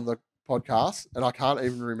on the podcast, and I can't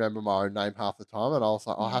even remember my own name half the time. And I was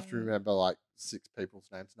like, I have to remember like 6 people's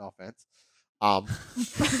names. No offense.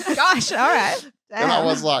 Gosh, all right. And I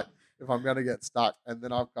was like, if I'm gonna get stuck, and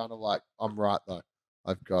then I'm kind of like, I'm right though.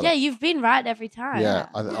 I've got Yeah, it. you've been right every time. Yeah,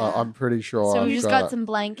 I'm pretty sure. So I've we just got got it. some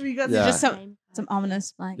blank. We got Yeah. Just some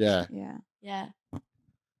ominous, like, Yeah. yeah. Yeah.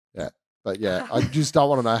 But yeah, I just don't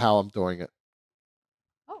want to know how I'm doing it.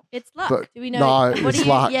 Oh, it's luck. But do we know? no, what it's do you?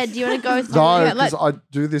 luck. Yeah. Do you want to go through? No, Yeah, because I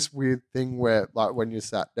do this weird thing where, like, when you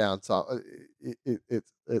sat down, so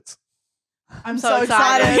it's. I'm so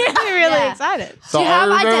excited. You're really Yeah. excited. So do you I have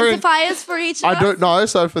remember- identifiers for each? I of don't us? know.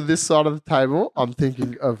 So for this side of the table, I'm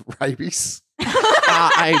thinking of rabies.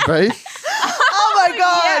 RAB. Oh my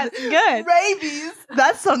god. Yes, good. Rabies.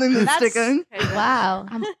 That's something that's, That's- sticking. Wow.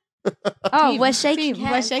 Oh, Team, we're shaking team,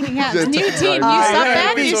 hands. We're shaking hands. Yeah, New team, team. no, You no, stop no,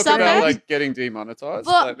 that. we You talk stop about that. like getting demonetized.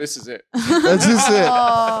 But- Like, this is it. That's just it.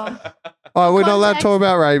 Oh. Oh, we're not allowed to Context. talk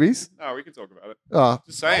about rabies. No, we can talk about it. Oh,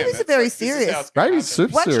 Just saying. Rabies are that's very this is how serious. it's gonna rabies happen.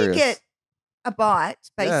 super Once serious. you get a bite,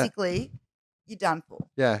 Yeah. basically, you're done for.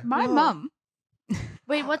 Yeah. My mum.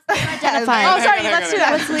 Wait, what's the identifier? Oh, Hang sorry, on, let's hang do on, that.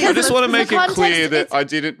 hang Let's on. leave I just it. want to The make it context, clear that it's- I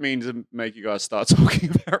didn't mean to make you guys start talking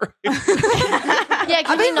about rabies. Yeah,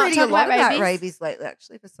 can I've we been not reading talk a lot about about rabies? rabies lately,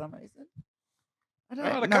 actually, for some reason. I Oh, don't I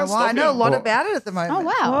know can't why. stop I know a you. lot Well- about it at the moment. Oh,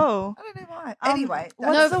 wow. Whoa. I don't know why. Um, Anyway,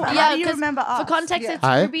 What's No, the, yeah, how do you 'cause remember us? For context, Yeah. it's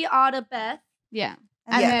Hey? Ruby, Arda, Beth. Yeah.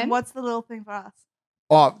 And Yeah. then what's the little thing for us?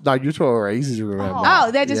 Oh no, you two are easy to remember.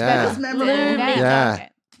 Oh, they're just Yeah. better. Just memorable. Yeah. Okay.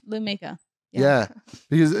 Lou Maker. Yeah,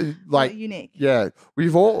 because Like like unique. yeah,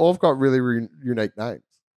 we've all got really unique names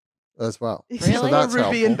as well. Really? So that's Ruby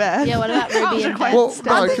helpful. and Beth. Yeah, what about Ruby and Beth? Well, Quite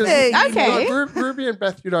no, I think 'cause they- Okay. Ruby and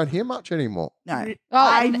Beth, you don't hear much anymore. No. Ruby,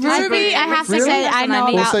 I have to Really? say, I know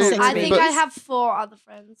Well, about see, 6 I babies. think I have 4 other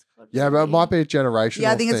friends. Called Yeah, but it Ruby. might be a generational.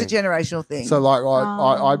 Yeah, I think it's a thing. generational thing. So like I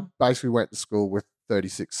Oh. basically went to school with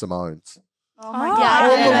 36 Simones. Oh my Oh, Yeah,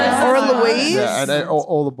 god. yeah. Or a Louise. Yeah, and then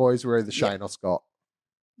all the boys were either Shane or Scott.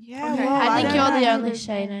 Yeah, Okay. well, I think don't you're know the any only of those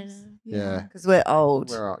Shane I names. know. Yeah. Because we're old.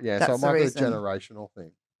 So it That's the might be a reason. generational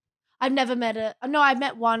thing. I've never met her. No, I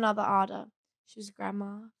met one other Arda. She was a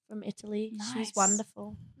grandma from Italy. She was Nice.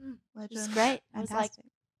 wonderful. She was Legend. great. I was like Fantastic.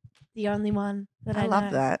 the only one that I I love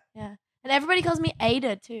know. that. Yeah. And everybody calls me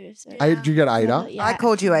Ada too. So Hey, did you get Ada? Yeah. I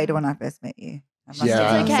called you Ada when I first met you. I must Yeah. say,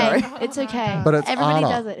 It's I'm okay. sorry. It's okay. But it's Everybody Ada.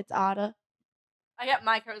 does it. It's Ada. I get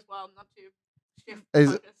Micah as well, not to shift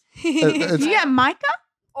Is- focus. It's- You get Micah?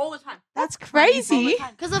 All the time. That's All crazy. the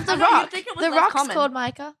time. Because of the I know, you'd rock. think it was The less rock's common. called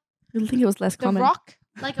Micah. I think it was less The common. Rock?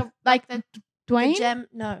 Like a Like the Dwayne? gem.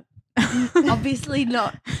 No, obviously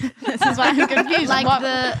not. This is why I'm confused. Like What?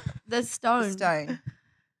 the stone, Stone.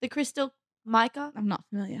 the crystal Micah. I'm not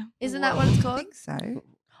familiar. Isn't that what it's I called? think so.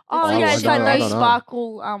 Oh, I yeah, don't it's like know, I those don't know.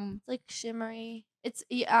 sparkle. It's like shimmery. It's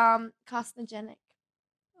carcinogenic.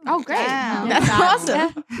 Oh, great. Damn. That's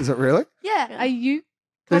awesome. Is it really? Yeah. Are you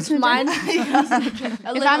It's carcinogenic? mine.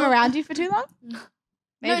 If I'm around you for too long? No,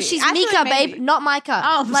 Maybe. she's I feel Mika, like maybe. babe, not Micah.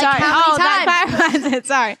 Oh, like sorry. how many times? That clarifies it.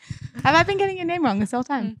 Sorry. Have I been getting your name wrong this whole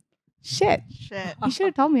time? Shit. Shit. You should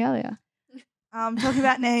have told me earlier. Talking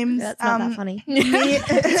about names. That's not that funny.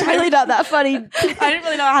 It's really not that funny. I didn't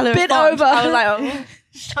really know how to Bit respond. over. I was like, oh.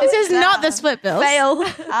 This is not the split bills. Fail.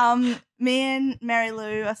 Me and Mary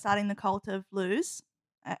Lou are starting the cult of Lou's.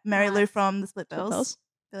 Mary Lou from the Split Bills. Bills.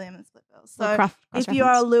 William and Split Bills. Little So cross if you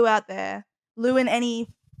are a Lou out there, Lou in any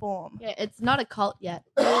form. Yeah, it's not a cult yet.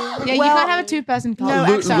 Yeah, you Well, can't have a 2-person cult. No,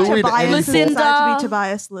 Lou- actually, Lou in Tobias any has form. decided to be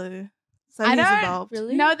Tobias Lou. So I he's don't involved.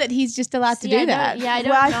 Really? know that he's just allowed to See, do I that. don't, yeah, I don't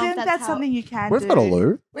Well, I know if think that's how- something you can We've do. got a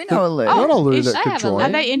Lou. We know a Lou. Not a Lou is- that I could have a join. Lou. Are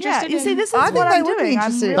they Yeah, interested you see, in- this is I think what they I'm would be doing. I'm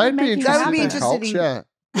interested. really They'd be making it interested They would be in happen. interested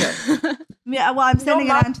cults, in- yeah. Yeah, well, I'm sending it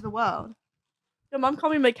Mum- out into the world. Your mum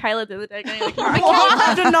called me Michaela the other day. Going like,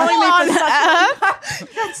 After knowing me for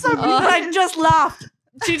such a That's so Oh. I just laughed.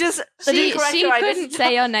 she just she couldn't couldn't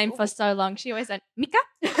say your name for so long. She always said Mika.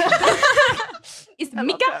 Is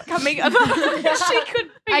Mika coming up? She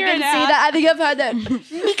couldn't figure I can it see out. that. I think I've heard that.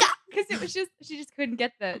 Mika. Because it was just she just couldn't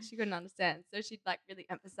get she couldn't understand. So she'd like really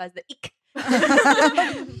emphasize the ick.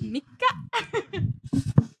 Mika.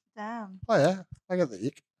 Damn. Oh yeah, I got the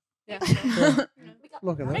ick. Yeah.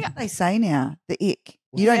 Look at What that. do they say now? The ick.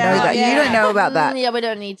 You don't Yeah. know that. Yeah. You don't know about that. Yeah, we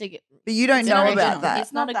don't need to get. But you don't It's know not about original. that.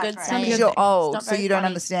 It's not a Not good that saying. Because great. you're It's old, not so very you don't funny.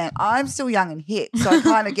 understand. I'm still young and hip, so I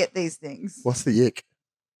kind of get these things. What's the ick?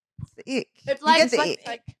 The ick. It's You like, get it's, the like,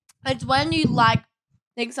 ick. it's when you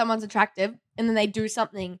think someone's attractive and then they do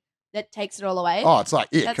something that takes it all away. Oh, it's like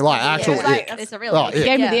ick, That's like the ick. actual It's like- ick. It's a real Oh, ick. ick.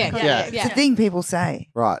 Gave me the Yeah. ick. Yeah. It's a thing people say.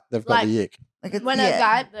 Right, they've got Like- the ick. Like it's, When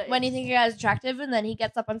yeah. when you think a guy's attractive and then he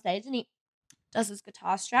gets up on stage and he does his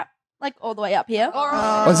guitar strap like all the way up here.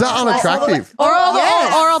 Is that unattractive? Or all the way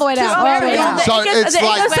down. Or all the way down. So it's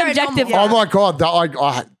like, subjective. oh my god,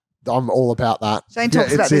 I'm all about that. Shane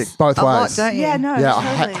talks about it's this sick both a lot, ways. don't you? Yeah, no, Yeah,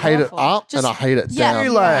 totally. I hate it up and I hate it down.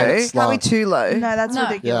 Too low. And it's Can't be like- too low. No, that's No.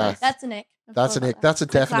 ridiculous. That's an ick. That's an ick. That's a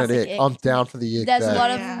It's a definite classic ick. ick. I'm down for the ick. There's there. a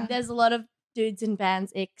lot of Yeah. there's a lot of dudes in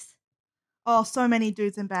bands icks. Oh, so many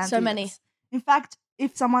dudes in bands. So do many. this. In fact,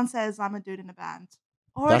 if someone says I'm a dude in a band,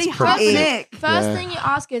 already That's pretty half ick. Nick. First Yeah. thing you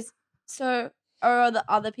ask is, so are the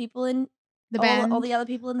other people in The all- band. all the other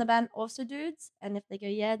people in the band also dudes? And if they go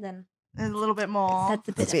yeah, then There's a little bit more. that's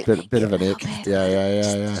a bit, bit of an ick. bit.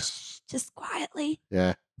 Yeah. Just quietly,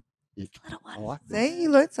 Yeah. little I one. like that. See, you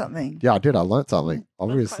learned something. Yeah, I did. I learned something.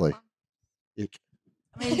 Obviously. Ick.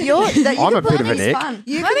 I'm a bit of an ick. Fun.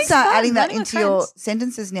 You can Learning's start fun. adding that Learning with into your friends.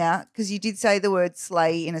 sentences now because you did say the word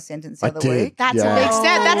slay in a sentence the I other did. week. That's Yeah. a big step.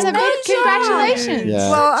 That's a big Good job. congratulations.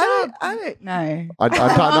 Yeah. Well, I don't know. I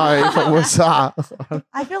don't know if it was.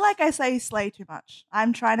 I feel like I say slay too much.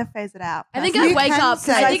 I'm trying to phase it out. I think You I wake can up.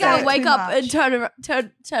 say I think I that. wake Too up much.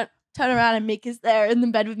 and turn around and Mick is there in the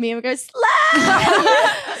bed with me and we go slay.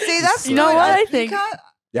 See, that's You know good. what I you think? can't-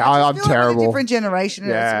 Yeah, I just I'm feel like we're a terrible. different generation.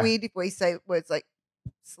 And Yeah. it's weird if we say words like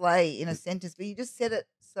slay in a sentence, but you just said it,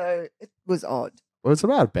 so it was odd. Well, it's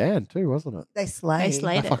about a band too, wasn't it? They slay. They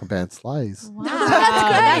slay. That fucking band slays. Wow. That's great.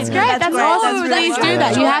 That's great. That's That's great. awesome. That's really Please good. do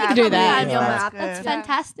that. You have to do Yeah, that. your That's mouth. That's good.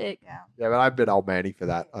 fantastic. Yeah, but I'm a bit old manny for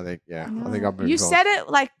that. I think. Yeah, I think I'm. You said it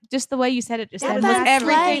like just the way you said it just Yeah, then was that's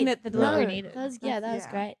everything great. that the delivery No. needed. That was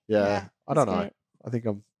Yeah. great. Yeah, I don't That's know. great. I think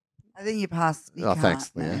I'm. I think you passed. You Oh, can't,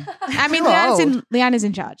 thanks, no. Leanne. I mean, Too Leanne is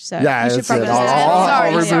in charge, so Yeah, you should it's probably it. just I'll Sorry,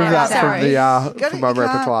 remove sorry, that sorry. from the Got it, from my you can't-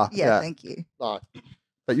 repertoire. Yeah, thank you. No.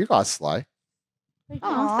 But you guys slay. Oh,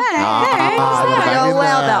 Ah, thanks. bang You'll in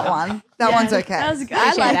allow there. that one. That one's okay. That was good. I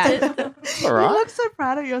Appreciate liked that. it. All You right. look so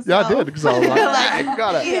proud of Yeah, yourself. I did because I was like, "Hey,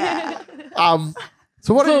 got it. Yeah.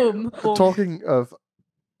 So what are you Boom. talking of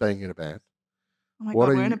being in a band? Oh my What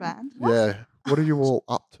god, are we're in you- a band. Yeah. What are you all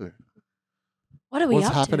up to? What are we What's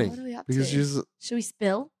up happening? to? What are we up Because to? you Should we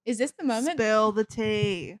spill? Is this the moment? Spill the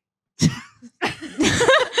tea.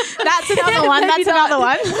 That's another one. That's another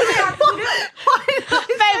one. Babe,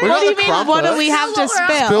 We what got do you the mean? What do we crumpets. have to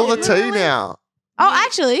spill? spill the tea now. Oh,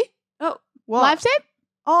 actually, What? live tape.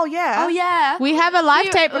 Oh yeah. Oh yeah. We have a live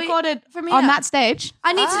tape we- recorded from on here. that stage.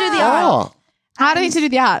 I need to do the art. Oh, I don't need to do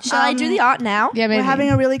the art. Shall I do the art now? Yeah, maybe. We're having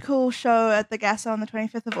a really cool show at the Gasso on the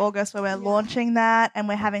 25th of August where we're launching that, and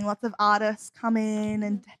we're having lots of artists come in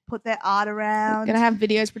and put their art around. Gonna have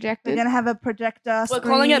videos We're projected. gonna have a projector. We're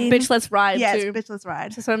calling it screen. Bitch Let's Ride Yeah, too. it's Bitch Let's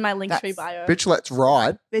Ride. Just on my link tree That's- bio. bitch, let's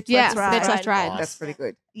ride. Bitch Yeah, Let's Ride. Bitch Let's Ride. Nice. That's pretty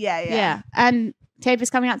good. Yeah. Yeah, and tape is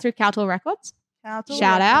coming out through Cowtool Records.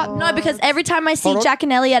 Shout out. No, because every time I see Hold on. Jack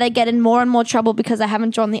and Elliot, I get in more and more trouble because I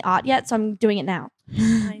haven't drawn the art yet, so I'm doing it now.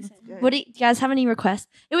 What do you guys have any requests?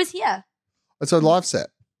 It was here. It's a live set.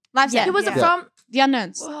 Live Yeah, set. who was it Yeah. from? The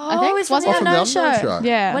Unknowns. I Oh, think. it's from Was the it? from the Unknown Unknown show. show.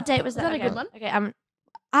 Yeah. What date was that? that a again? good one? Okay, I'm.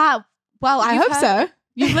 Well, I You've hope heard- so.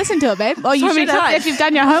 You've listened to it, babe. Or you So many should have times. if you've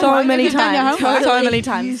done your homework. So many if you've done your times. homework. So many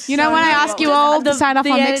times. You know when I ask you all to sign off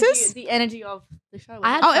on mixes? The energy of the show.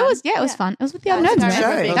 I had Oh, it fun. was it was fun. It was with the Yeah, it was Unknowns, a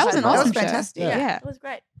man. great show. That was an That was awesome show. fantastic. Yeah, It was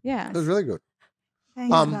great. yeah. It was really good.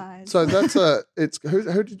 Thanks, guys. So that's it's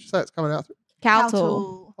who did you say it's coming out through?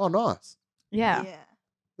 Cowtool. Oh, nice. Yeah.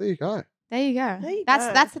 There you go. There you go. There you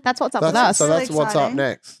That's go. that's what's up with us. So that's Really what's up exciting.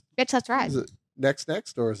 next. Bitch, that's right. Is it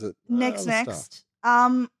next or is it Next. other stuff?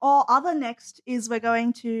 Or other next is we're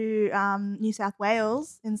going to New South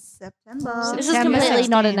Wales in September. This is September completely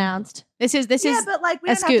not 16. announced. This is Yeah, but like we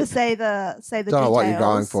a don't have to scoop. say the Don't details. know what you're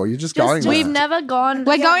going for. You're just going. We've there. never gone.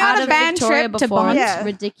 We're going out on a of band Victoria trip to before. Bond. Yeah. It's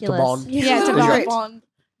ridiculous. To Bond. Yeah, to Bond. Bond.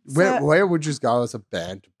 So- Where would you guys go as a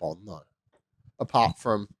band to Bond though? Apart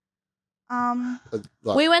from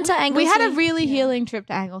like, We went to Anglesey. We had a really Yeah. healing trip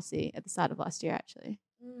to Anglesey at the start of last year, actually.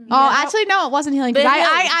 Yeah. Oh, actually, no, it wasn't healing. 'Cause But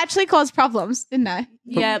I actually caused problems, didn't I?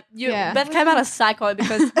 Yeah, Yeah. Beth came out of psycho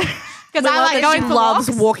because Because I like going she for loves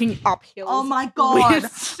walks. walking up hills. oh my god,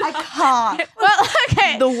 I can't. Well,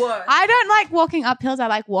 okay. the worst. I don't like walking up hills. I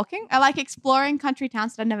like walking. I like exploring country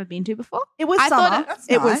towns that I've never been to before. It was I thought summer. That's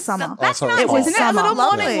It was nice. summer. That's Oh, so nice, it's hot. isn't it? A little Summer.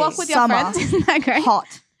 morning walk with your Summer. friends. Isn't that great? Hot.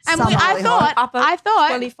 And Summer. I thought, Up a I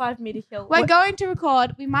thought 25-meter hill. we're going to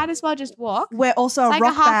record. We might as well just walk. We're also It's a like a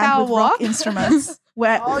rock half-hour band with rock walk. instruments.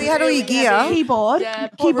 We're Oh, you had all your gear. keyboard, Yeah,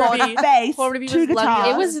 poor keyboard, Ruby. bass, Poor Ruby 2 was lucky. guitars.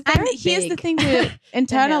 It was And very here's the big. thing to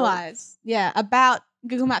internalize. Yeah, about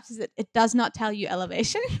Google Maps is that it does not tell you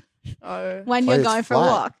elevation Oh. when Oh, you're it's going for a flat.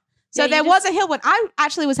 walk. So Yeah, you there just- was a hill when I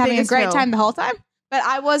actually was having a Biggest great hill. time the whole time. But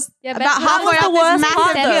I was Yeah, about Beth, halfway that up was the this worst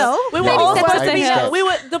part, massive though. hill. We were Maybe all steps supposed to to be. hill. We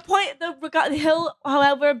were the hill,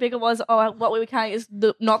 however big it was, or what we were carrying, is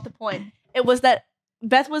not the point. It was that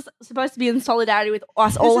Beth was supposed to be in solidarity with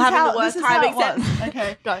us all having the worst time. Except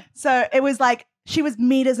Okay. Go. So it was like she was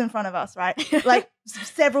meters in front of us, right? Like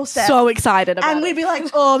several steps. So excited about and it. we'd be like,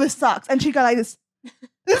 "Oh, this sucks," and she'd go like this.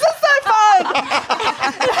 This is so fun!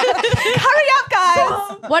 Hurry up,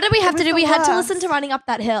 guys! What did we have It to was do? We the had to worst. listen to running up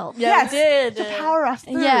that hill. Yeah, Yes, we did. to power us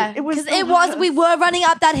through. Yeah, it was because the it was. We worst. were running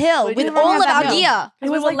up that hill We with did run all up of that our hill. gear. It we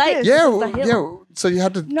was were like late. this. Yeah, This is the hill. So you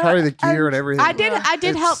had to No, carry the gear and and everything. I did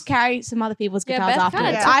It's- help carry some other people's Yeah, guitars Beth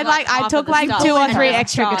afterwards. kinda I took like 2 or 3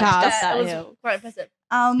 extra guitars. Yeah, it was quite impressive.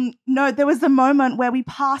 No, there was the moment where we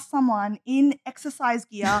passed someone in exercise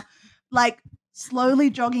gear, like slowly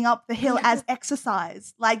jogging up the hill as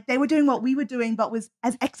exercise. Like they were doing what we were doing, but was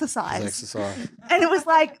as exercise. exercise. And it was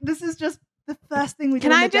like, this is just the first thing we did.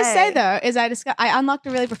 Can in I the just day. say though, is I unlocked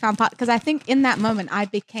a really profound part because I think in that moment I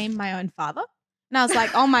became my own father, and I was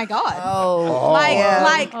like, oh my god, Oh, like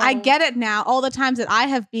yeah. I get it now. All the times that I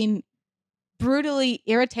have been brutally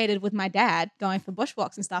irritated with my dad going for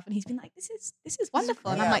bushwalks and stuff, and he's been like, this is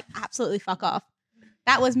wonderful, and I'm like, absolutely fuck off.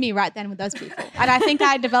 That was me right then with those people, and I think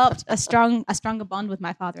I developed a stronger bond with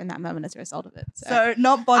my father in that moment as a result of it. So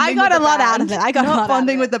not bonding. I got with a the lot out band. of it. I got a not lot out of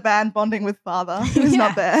bonding it. with the band, bonding with father. He was Yeah.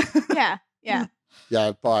 not there. yeah.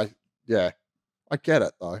 Yeah, I get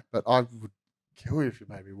it though, but I would kill you if you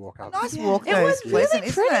made me walk up. Nice Yeah. walk It though. was It's pleasant, really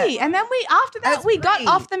isn't pretty. it? And then after that, It's we got pretty.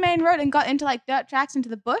 off the main road and got into like dirt tracks into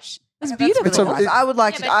the bush. It was Yeah, that's beautiful. really nice. I would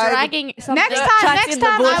like Yeah, to. but I would- dragging something. Next time in the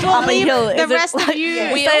I bush will up a leave hill. the Is it rest of like- you.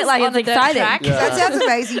 Yeah. We say it like on it's the dirt exciting. track. Yeah. That sounds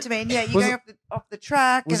amazing to me. And yeah, you're Was going off the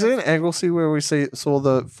track Was and it in Anglesey where we saw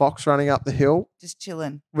the fox running up the hill just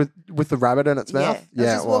chilling. with the rabbit in its mouth? Yeah, it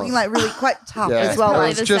was just walking like really quite tough yeah. as well. It Probably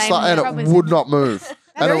was the just same like, and here. it Probably would not move.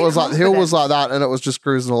 And it Very was like the hill confident. was like that, and it was just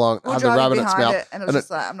cruising along. We're Had the driving rabbit in its behind mouth. it, and it and was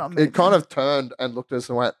just like, I'm not moving. It kind of turned and looked at us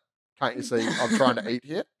and went, "Can't you see? I'm trying to eat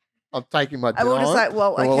here. I'm taking my And dinner we were just home." like,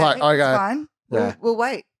 well, And okay, we're like, it's okay. fine. Yeah. We'll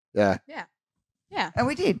wait. Yeah. And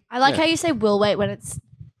we did. I like Yeah. how you say "will wait" when it's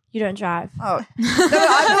you don't drive. Oh, no,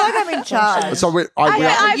 I feel like I'm in charge. So we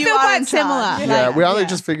I You feel are quite in similar. charge. yeah, Like, we only yeah.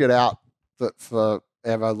 just figured out that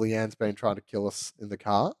forever Leanne's been trying to kill us in the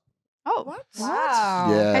car. oh, What? wow.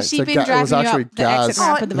 Yeah, Has she so been it was driving you actually up the exit Gaz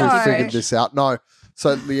ramp of the Oh, who no. motorway? figured this out. No,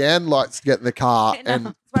 so Leanne likes to get in the car and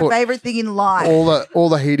It's my put favorite thing in life. all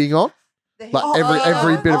the heating on, The heat- like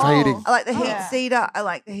every bit of heating. I like the heat Yeah. seater. I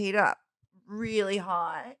like the heater really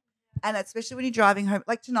high. And especially when you're driving home,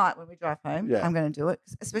 like tonight when we drive home, Yeah. I'm going to do it.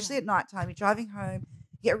 'Cause especially at night time, you're driving home,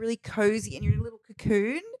 you get really cozy and you're in a little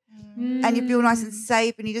cocoon and you feel nice and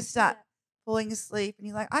safe and you just start falling asleep and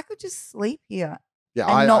you're like, I could just sleep here Yeah,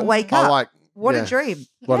 and not wake I up. like What yeah, a dream.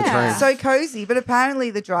 what a Yeah. dream. So cozy. But apparently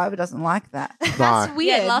the driver doesn't like that. No. That's weird.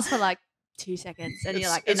 Yeah, it lasts for like 2 seconds, and you're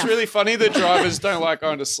like, It's enough. really funny that drivers don't like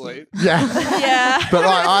going to sleep. Yeah. Yeah. But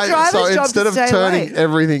like It's the driver's so job instead to of stay turning awake.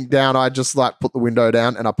 everything down, I just like put the window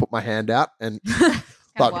down and I put my hand out and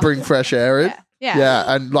like bring fresh air in. Yeah.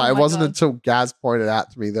 Yeah, and like Oh it my wasn't God. until Gaz pointed out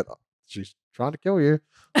to me that she's trying to kill you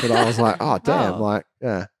that I was like, oh damn, Oh. like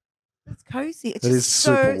yeah. It's cozy. It's It just is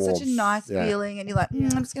super such a warm. nice Yeah. feeling. And you're like, I'm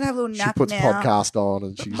just going to have a little She nap puts now. podcast on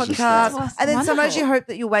and she's just Podcast. like, And then sometimes you wonderful. hope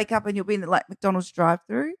that you'll wake up and you'll be in the like McDonald's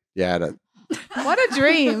drive-through. yeah, that, What a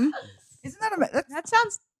dream. Isn't that amazing? That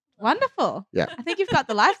sounds wonderful. Yeah. I think you've got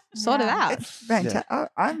the life sorted out. It's fantastic. Oh,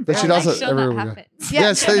 I'm But she very- does Make it sure everywhere that we go. happens.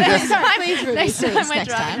 Yeah, so Next yeah. time, please, Ruby, Next time please, we're next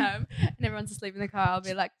driving time. home and everyone's asleep in the car, I'll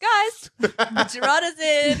be like, guys, Gerardo's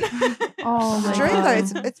in. Oh It's my a dream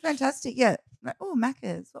though. God. It's fantastic. Yeah. Like, oh,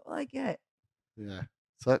 Macca's. What will I get? Yeah.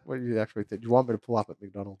 So what do you actually think? Do you want me to pull up at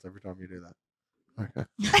McDonald's every time you do that?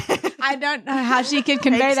 Okay. I don't know how she could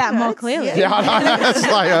convey Takes that more notes. clearly. Yeah, I know. That's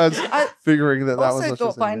like I was I figuring that was also what she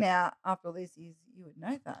thought said, by yeah. now, after all these years, you would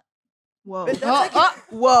know that. Whoa. But that's Oh, okay.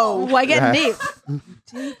 Whoa. We're getting Yeah. deep.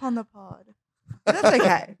 Deep on the pod. That's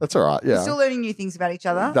okay. That's all right. We're Yeah. still learning new things about each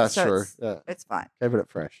other. That's so true. It's, Yeah. it's fine. Keeping it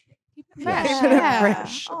fresh. Fresh. Keeping it Yeah.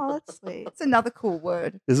 fresh. Oh, that's sweet. It's another cool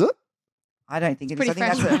word. Is it? I don't think it is. Pretty I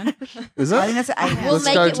think fresh, that's man. Is I it? think that's an A. We'll Let's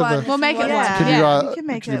make go it to one. the- We'll make it Yeah. Can one. you we can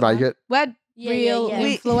make can you it make one. it? We're Yeah, real yeah, yeah.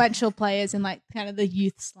 influential players in like kind of the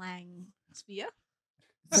youth slang sphere.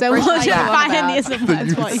 It's So a we'll fresh just start. find any some The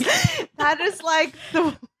words for youth- you. That is like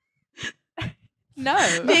the No.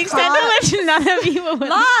 The extent to which none of you will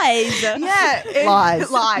Lies. yeah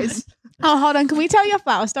Lies. lies. Oh, hold on. Can we tell your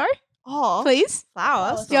flower story, Oh, please?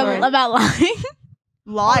 flowers. About lying.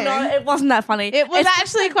 Lying. Oh, no, it wasn't that funny. It was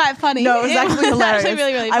actually quite funny. No, it was actually hilarious. actually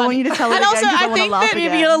really, really I funny. want you to tell it And again also, 'cause I I want to think laugh that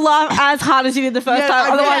again. You're gonna laugh as hard as you did the first Yeah,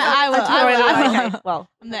 time. I Otherwise, will. I will. tore it I away. will. Okay, well,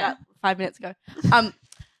 I'm there. 5 minutes ago.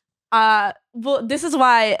 well, this is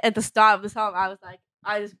why at the start of the song I was like,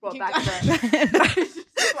 I just brought back the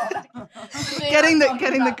Getting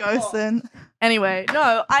the ghosts in. Anyway,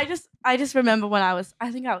 no, I just remember when I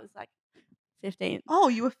think I was like 15. Oh,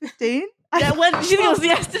 you were 15? Yeah, when do you think it was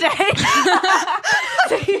yesterday?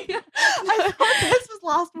 I thought this was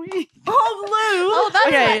last week. Oh, Lou. Oh, that's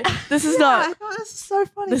okay. This is not. I thought this is so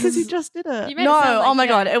funny This because you is- just did it. You made it No. sound like, Oh my yeah.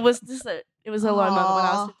 god. It was just it was a low moment when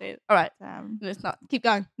I was 15. All right. Damn. No, it's not. Keep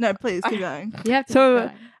going. No, please keep going. You have to So- keep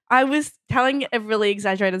going. I was telling a really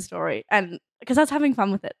exaggerated story, and because I was having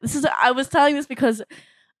fun with it. I was telling this because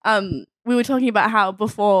we were talking about how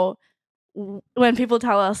before when people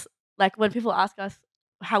tell us, like when people ask us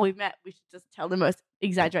how we met, we should just tell the most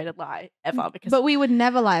exaggerated lie ever because But we would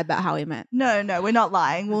never lie about how we met. No, we're not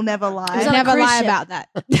lying. We'll never We was lie. on a never cruise lie ship. about that.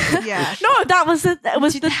 Yeah. no, that was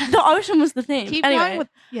the ocean was the theme. Keep anyway, going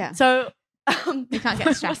with so We can't get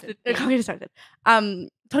distracted. I can't get distracted.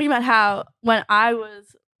 Talking about how when I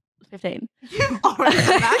was 15. You've already done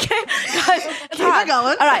that. Okay, guys, it's Keep hard. it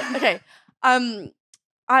going. All right, okay.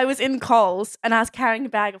 I was in Coles and I was carrying a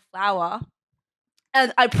bag of flour.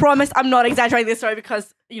 And I promise I'm not exaggerating this story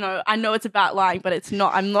because, I know it's about lying, but it's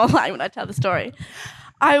not. I'm not lying when I tell the story.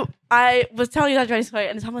 I was telling you that exaggerating story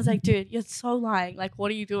and someone's like, dude, you're so lying. Like, what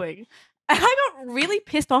are you doing? And I got really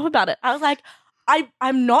pissed off about it. I was like,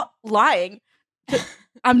 I'm not lying.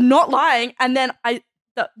 I'm not lying. And then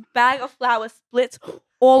the bag of flour splits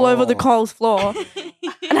all over the Coles floor.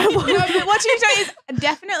 And I No, but what you say is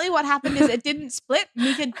definitely what happened is it didn't split.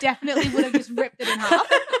 Mika definitely would have just ripped it in half.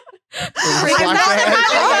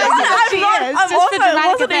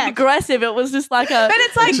 It wasn't aggressive. It was just like a. But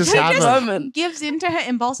it's like It just she happened. just moment. gives into her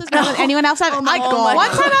impulses more than anyone else. One my God.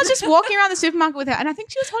 time I was just walking around the supermarket with her, and I think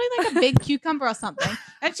she was holding like a big cucumber or something,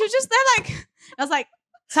 and she was just there like, I was like,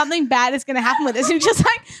 something bad is going to happen with this, and just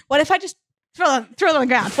like, what if I just throw it on the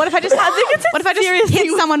ground? What if I just? What if I just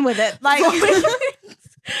hit someone with it? Like.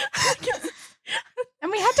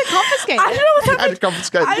 And we had to confiscate I it. don't know what's I had happening. to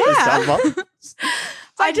confiscate I- this yeah. number.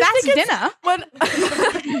 Like, just that's think it's- dinner. when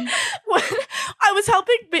I was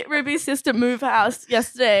helping Ruby's sister move house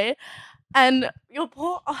yesterday, and your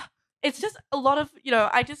poor, it's just a lot of,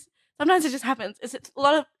 sometimes it just happens. It's a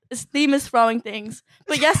lot of, this theme is throwing things.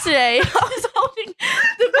 But yesterday, I was holding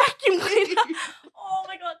the vacuum cleaner. Oh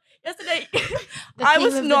my God. Yesterday, The I theme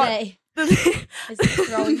was of the not. day the- is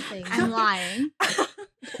throwing things. And lying.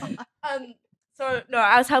 So no,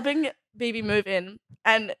 I was helping Bibi move in,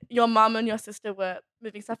 and your mum and your sister were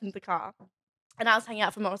moving stuff into the car, and I was hanging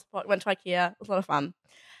out for moral support. Went to IKEA. It was a lot of fun,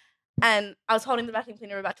 and I was holding the vacuum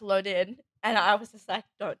cleaner about to load in, and I was just like,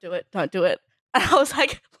 "Don't do it, don't do it." And I was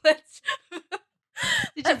like, "Let's."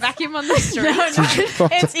 Did you vacuum on the street? No,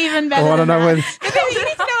 it's even better. I want to than know that. when. The thing that you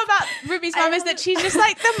need to know about Ruby's mum is that she's just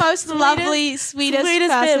like the most lovely, sweetest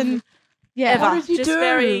person. bib Yeah. ever. What did you just do?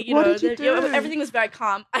 very, What did you do? everything was very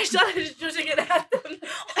calm. I started shooting it at them.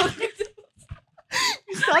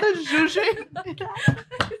 You started zhuzhing.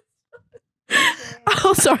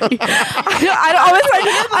 Oh, sorry.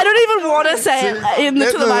 I don't even want to say it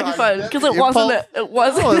into the microphone because it wasn't. It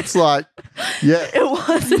wasn't. Oh, it's like, yeah. It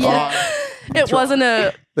wasn't. Oh, It wasn't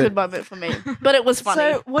a good moment for me, but it was funny.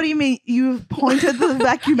 So what do you mean? You pointed the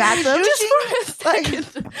vacuum at them? Just for a second,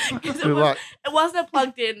 'Cause You're like, it wasn't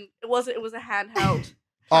plugged in. It was a handheld.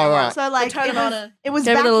 all right. So like turn it it on was, and it was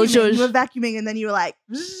gave it a little vacuuming. zhuzh. You were vacuuming and then you were like,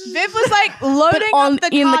 Viv was like loading on- up the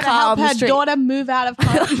in car the to car help on the her street. daughter move out of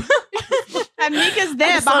home. And Mika's there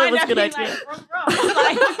just thought it behind was her a good being idea.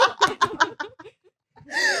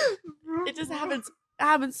 like, It just happens. It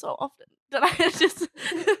happens so often that I just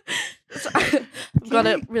I've got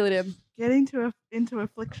it really in. get into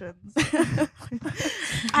afflictions.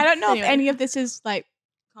 I don't know Anyway. if any of this is like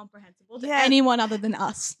comprehensible to Yeah. anyone other than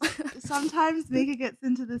us. Sometimes Mika gets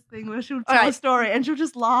into this thing where she'll All tell a right. story and she'll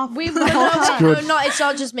just laugh. We the whole time. good. no, it's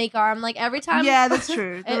not just Mika. I'm like every time. Yeah, that's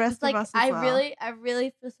true. The it's rest like of us as I well.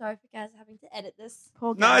 really feel sorry for guys having to edit this.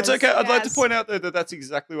 Poor No, it's guys. okay. I'd like to Yes. point out though that that's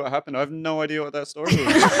exactly what happened. I have no idea what that story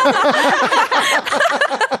was.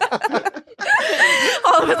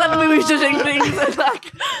 All of a sudden we were judging things and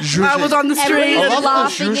like I was on the street I and love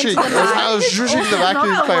laughing. the zhuzhing. into the mic. I was zhuzhing the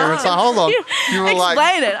vacuum cleaner. It's like, hold on. You were like,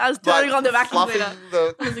 Explain it. I was turning on the vacuum fluffing cleaner.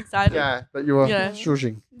 the. I was excited. Yeah, but you were Yeah.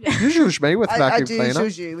 zhuzhing. Yeah. You zhuzh me with I vacuum do cleaner.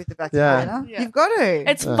 zhuzh you with the vacuum Yeah. cleaner. Yeah. You've got to.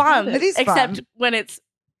 It's Yeah. fun. It is except fun. when it's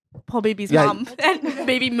Paul Beebe's Yeah. mum and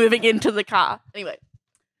Baby moving into the car. Anyway.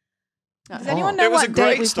 Does anyone know It was what a date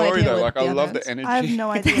great we story played here though. with Like I the love the others? energy. I have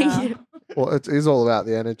no idea. Thank you. Well, it is all about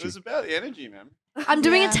the It energy. was about the energy, man. I'm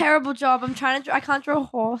doing Yeah. a terrible job. I'm trying to. I can't draw a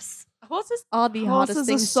horse. Horses are the Horses hardest are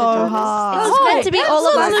things so to draw. hard. It was meant to be all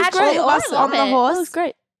of us. Absolutely Actually, great. all of us I love on the it. horse. That was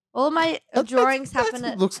great. All of my drawings happen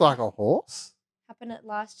That at looks like a horse.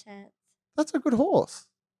 last chance. That's a good horse.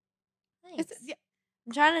 Thanks.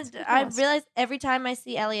 I'm trying to. I realize every time I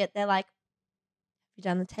see Elliot, they're like, "Have you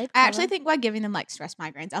done the tape?" I actually cover?" think we're giving them like stress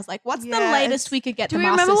migraines. I was like, what's the Yeah, latest it's- we could get Do the we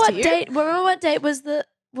masters remember what to you? date? Remember what date was the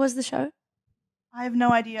show? I have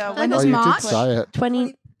no idea. Like When it was Oh, you March? did say it.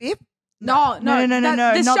 20. 25th? No, No. The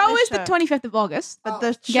not show this is the show. 25th of August. But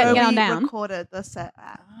the Get show on we down. recorded the set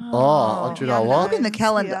at. Oh, do you know Yeah, what? Look in the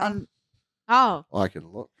calendar. Yeah. Oh, I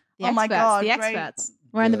can look. the Oh experts. my God, the great. experts.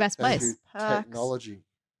 We're in the Yeah, best thank place. you, Perks. Technology.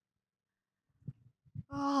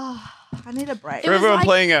 Oh, I need a break. For was everyone like-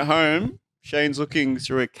 playing at home, Shane's looking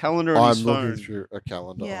through a calendar on I'm his looking phone. through a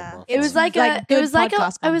calendar. Yeah. On my It was phone. like Like it good was like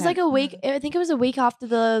podcast it was like a content. week. I think it was a week after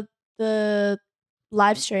the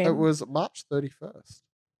live stream. It was March 31st.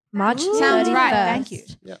 March Sounds 31st. right. Thank you.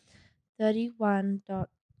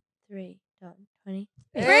 31.3.20.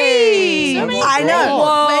 Hey. So many I know.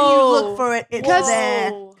 Whoa. When you look for it, it's Because-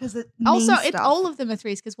 there. Because it Also, means it's stuff. all of them are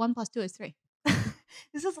threes because 1 + 2 is 3.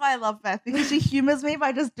 This is why I love Beth, because she humors me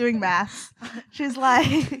by just doing maths. She's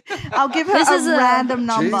like, I'll give her This a is a- random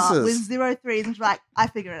number Jesus. with 0 3s, and she's like, I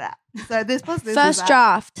figure it out. So this plus this is First that.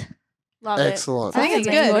 draft. Love Excellent. I think it's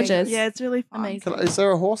good. Gorgeous. Yeah, it's really fun. Amazing. Is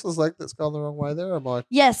there a horse's leg that's gone the wrong way there? Am I?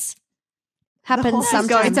 Yes. Happens horse is going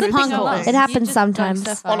sometimes. It's a through punk things. horse. It happens You just don't sometimes.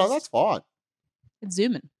 so Oh no, fast. that's fine. It's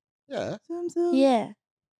zooming. Yeah. Zoom, zoom. Yeah.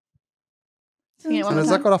 Zoom, Yeah, And has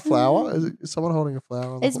that got a flower? Is someone holding a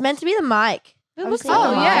flower? On the It's horse? meant to be the mic. It I looks was like thinking Oh,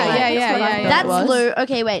 the yeah, mic. yeah, yeah, yeah, yeah. That's it was. Lou.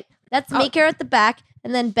 Okay, wait. That's Oh. Mika at the back,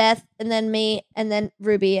 and then Beth, and then me, and then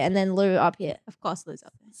Ruby, and then Lou up here. Of course, Lou's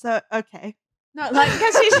up there. So, okay. No, like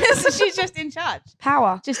because she's just in charge.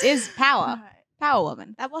 Power. Just is power. Alright. Power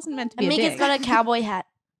woman. That wasn't meant to be And a Mika's dig. got a cowboy hat.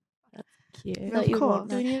 That's cute. Of That you course.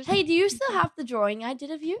 won't know. Hey, do you still have the drawing I did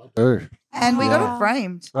of you? Ooh, And we got Wow. it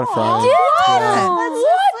framed. got a Oh, frame. did Yeah. you?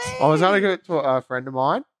 What? I was going to give it to a friend of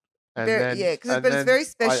mine. And Very- then, yeah, 'cause and but it's then very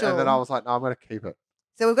special. and then I was like, no, I'm going to keep it.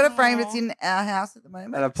 So we've got it framed. Aw. It's in our house at the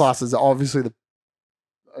moment. And then plus, it's obviously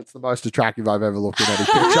it's the most attractive I've ever looked in any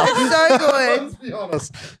picture. It's so good. Let's be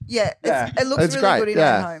honest. Yeah, Yeah. it looks It's really great, good in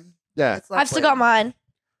yeah. our home. Yeah. It's I've still lovely. got mine.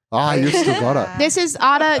 Ah, you've still got it. This is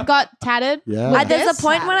Ada got tatted. Yeah. With There's this? a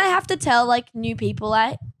point when I have to tell like new people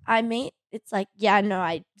I meet. It's like, yeah, no,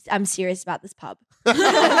 I'm serious about this pub.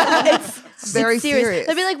 it's Very it's serious.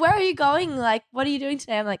 They'll be like, "Where are you going? Like, what are you doing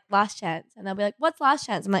today?" I'm like, "Last chance," and they'll be like, "What's last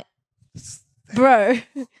chance?" I'm like, "Bro,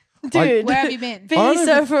 dude, Where have you been? be I don't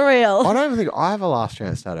so even- for real." I don't even think I have a last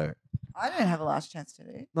chance tattoo. I don't have a last chance to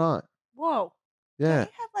do. No. Whoa. Yeah. You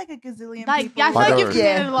have like a gazillion Like, people. I feel I like do. you've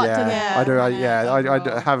committed Yeah. a lot yeah, to the. I do. I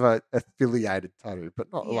overall. have a affiliated tattoo,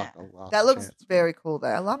 but not Yeah. like a last That looks chance. very cool though.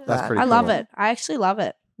 I love That's that. pretty I love cool. it. I actually love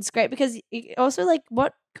it. It's great because it also like,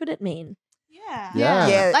 what could it mean? Yeah. Yeah.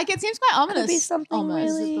 Yeah. Like it seems quite Could ominous. be something almost.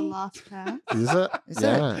 Is it the really, last chance? Is it? Is it?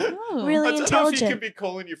 yeah. Oh. really I don't know if you could intelligent. be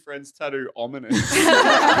calling your friend's tattoo ominous.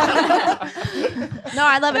 No,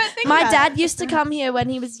 I love it. But think My about dad used to come here when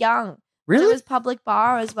he was young. Really? It was public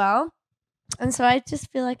bar as well, and so I just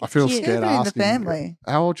feel like I it's feel cute. scared Everybody in the asking. family.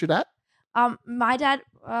 How old's your dad? My dad,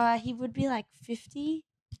 he would be like 50.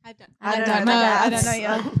 I don't I don't know. know. I don't know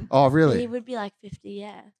yet. Oh, He really? would be like 50.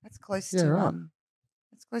 Yeah. That's close Yeah, to right.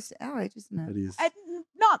 That's close to our age, isn't it? It is.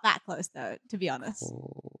 Not that close though, to be honest.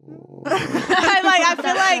 Oh. I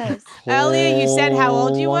feel like Close. earlier you said how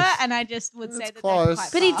old you were, Close. and I just would say It's that close. that's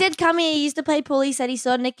quite But he far. did come here. He used to play pool. He said he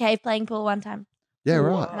saw Nick Cave playing pool one time, Yeah,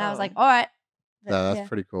 right. and I was like, all right. But, No, that's yeah.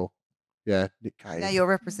 pretty cool. Yeah, Nick Cave. Now you're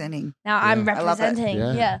representing. Now I'm Yeah. I love it. representing.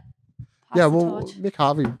 Yeah. Yeah. Pass Yeah, the well, torch. Mick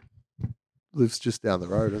Harvey lives just down the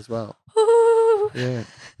road as well. Yeah.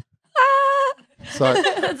 So,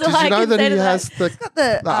 That's did all I you know can that say he to that. has the It's got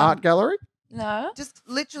the art gallery? No. just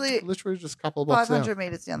literally Literally just a couple of blocks 500 down.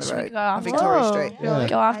 meters down the Should we road go on after? Victoria Whoa. Street. Yeah.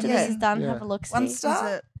 Go after Yeah. this is done. Yeah. Have a look. One See.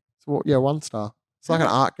 star. So, yeah, 1 star. It's like an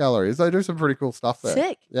art gallery. They do some pretty cool stuff there.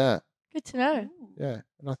 Sick. Yeah, Good to know. yeah.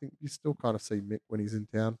 And I think you still kind of see Mick when he's in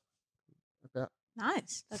town. About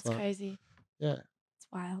nice. That's So- crazy. yeah. It's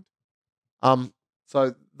wild.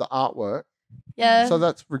 So the artwork. Yeah. So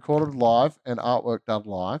that's recorded live and artwork done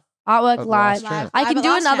live. Artwork at the live. last chance. I Live can at do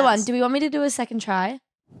last another one. chance. Do we want me to do a second try?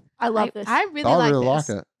 I love this. I really I like really this.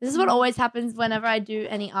 like it. This is what always happens whenever I do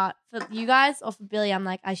any art for you guys or for Billy. I'm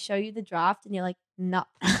like, I show you the draft, and you're like, no.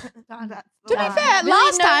 To be Um, fair, really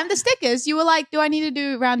last no- time the stickers, you were like, "Do I need to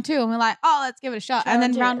do round 2?" And we're like, "Oh, let's give it a shot." Sure, and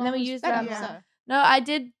then do it. round And then one we was used better, round one. so. No, I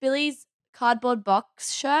did Billy's cardboard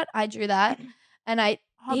box shirt. I drew that, and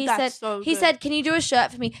Oh, he that's said so he good. said, "Can you do a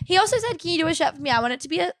shirt for me?" He also said, "Can you do a shirt for me? I want it to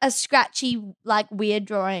be a scratchy, like weird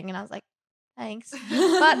drawing." And I was like, Thanks.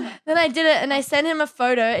 But then I did it and I sent him a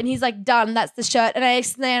photo and he's like, done, that's the shirt. And I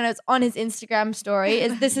explained it's on his Instagram story.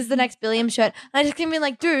 This is the next Billiam shirt. And I just kept being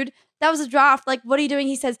like, dude, that was a draft. Like, what are you doing?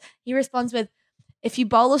 He responds with, if you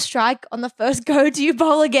bowl a strike on the first go, do you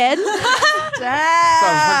bowl again?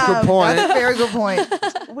 Damn. Good point. That's a very good point.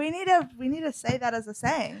 We need to say that as a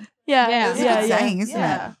saying. Yeah. It's a good saying, isn't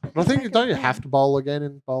Yeah. it? I think don't you have to bowl again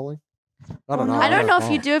in bowling? I don't know. I don't know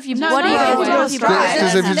if you do. If you No, what do you no, do no, if you no, bowl?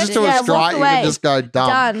 Because if you just do a Yeah, strike, walk you can away. just go dumb.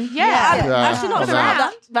 Done. Yeah. Yeah. Actually, not on sure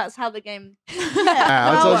that. that's how the game. Yeah,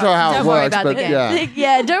 I'm not sure how Don't it worry works, about the but game. yeah.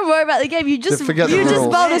 Yeah, don't worry about the game. You just forget the just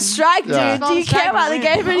rules. bowled a strike, Yeah. dude. Do you care about the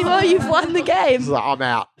game anymore? You've won the game. It's like, I'm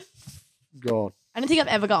out. Gone. I don't think I've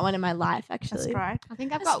ever got one in my life, actually. I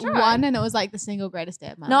think I've That's got true. one, and it was like the single greatest day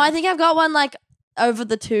of my No, life. I think I've got one like over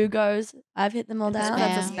the 2 goes. I've hit them all down.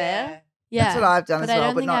 That's a spare. Yeah, That's what I've done but as I well,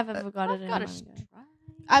 don't but think not. I've ever got it in Got one a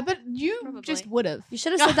go. But you Probably. just would have. You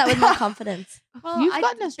should have said that with more confidence. Well, You've I've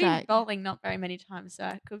gotten a been strike. bowling not very many times, so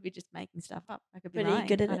I could be just making stuff up. I could be Pretty lying.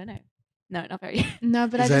 good at I it. don't know. No, not very. No,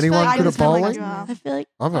 but Is I just anyone feel like good I at just feel like bowling? you are. I feel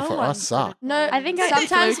like I suck. no. I think I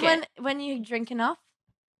sometimes fluke when you drink enough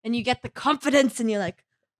and you get the confidence and you're like,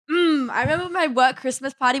 I remember my work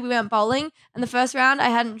Christmas party. We went bowling, and the first round I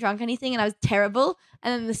hadn't drunk anything, and I was terrible.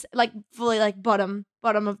 And then this like fully like bottom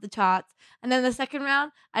of the charts. And then the second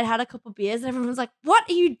round, I'd had a couple beers, and everyone was like, "What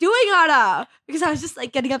are you doing, Anna?" Because I was just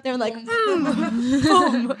like getting up there and like,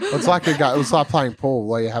 boom. It's like it's like playing pool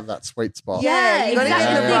where you have that sweet spot. Yeah, you got to get in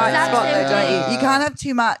the exactly. right Exactly. spot, though, don't Yeah. you? You can't have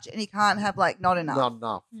too much, and you can't have like not enough. Not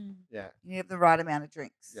enough. Yeah. You have the right amount of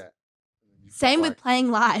drinks. Yeah. Same with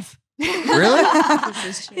playing live. Really?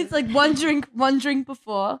 It's like one drink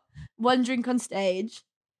before, one drink on stage,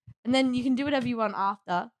 and then you can do whatever you want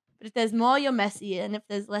after. But if there's more, you're messy, and if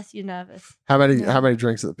there's less, you're nervous. How many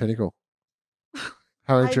drinks at the Pinnacle?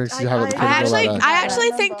 How many drinks did you have at the I Pinnacle? I that day? actually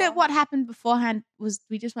remember. think that what happened beforehand was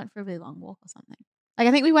we just went for a really long walk or something. Like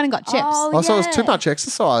I think we went and got chips. Oh, so it was too much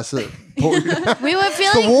exercise. We were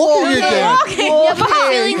feeling walking again. Yeah, we were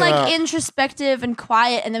feeling Yeah. like introspective and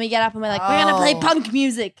quiet, and then we get up and we're like, we're gonna play Oh. punk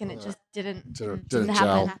music, and it just didn't Didn't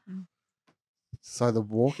happen. gel. So the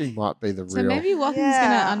walking might be the So real. maybe walking's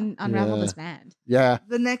Yeah. gonna unravel Yeah. this band. Yeah.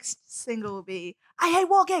 The next single will be I hate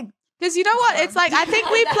walking. Because you know what? It's like I think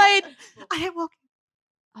we played. I hate walking.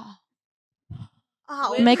 Oh.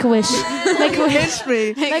 Oh. Make a wish. Make a wish. Pinch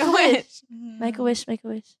me. Make a wish. Make a wish. Make a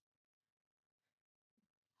wish.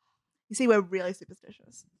 You see, we're really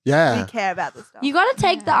superstitious. Yeah. We care about this stuff. You got to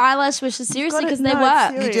take the eyelash wishes seriously gotta- because no, they it's work.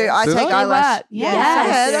 serious. You do. I Do take they? eyelash. work. Yeah. Yeah, so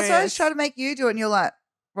that's what I was serious. trying to make you do, and you're like,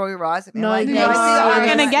 roll your eyes at me. No, I'm like, they "No, You're not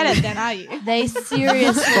seriously- gonna get it then, are you? They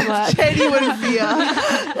seriously work. Genuine fear.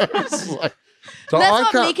 It's like- so That's I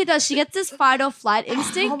what can't- Mika does. She gets this fight or flight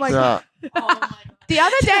instinct. Oh my god. Yeah. The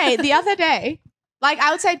other day, like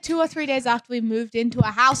I would say 2 or 3 days after we moved into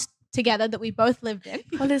a house together that we both lived in,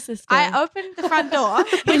 What is this? I opened the front door.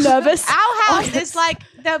 You nervous? Our house is like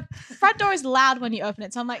the front door is loud when you open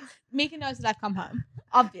it. So I'm like, Mika knows that I've come home,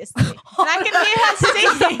 obviously. And I can hear her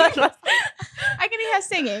singing. I can hear her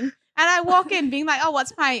singing. And I walk in being like, oh,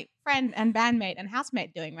 what's my friend and bandmate and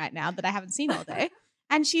housemate doing right now that I haven't seen all day?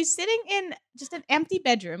 And she's sitting in just an empty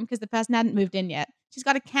bedroom because the person hadn't moved in yet. She's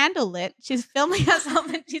got a candle lit. She's filming herself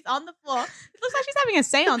and she's on the floor. It looks like she's having a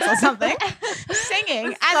seance or something, singing.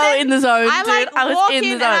 And So then in the zone, I dude. like I was walk in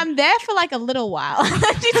the in zone. and I'm there for like a little while.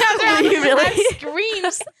 She turns around you really? and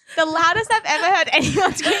screams the loudest I've ever heard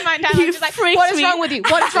anyone scream in my entire You life. She's like, freaked what is me. wrong with you?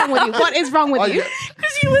 What is wrong with you? What is wrong with Oh, you? yeah.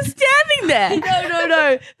 Because you were standing there.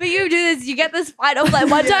 No. But you do this. You get this fight off. Like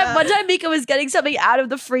one time Mika was getting something out of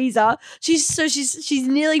the freezer. She's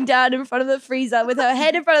kneeling down in front of the freezer with her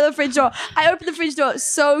head in front of the fridge door. I open the fridge door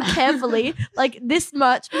so carefully, like this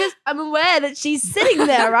much, because I'm aware that she's sitting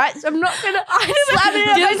there, right? So I'm not gonna slam it in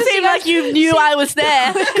her face. Didn't seem like you knew I was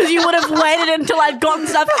there because you would have waited until I'd gotten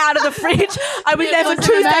stuff out of the fridge. I was there for was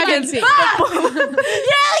 2 an seconds. emergency. You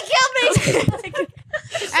nearly killed me.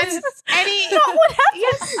 And any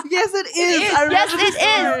Yes, it is. I Yes, remember it the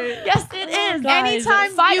story. is. Yes, it is.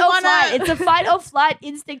 Anytime fight you or wanna- flight. It's a fight or flight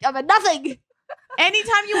instinct of a nothing.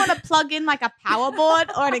 anytime you want to plug in like a power board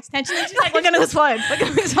or an extension, she's like, we're gonna explode. We're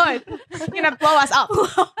gonna explode. You're gonna blow us up.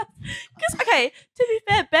 Because, okay, to be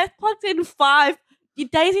fair, Beth plugged in 5. You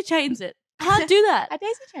daisy chains it. Can't do that. I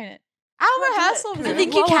daisy chain it. Our rehearsal room. I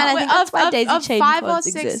think you can. I think that's why daisy of chain 5 or cords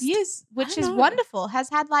 6 exist. years, which I is know. wonderful, has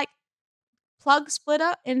had like plug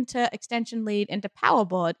splitter into extension lead into power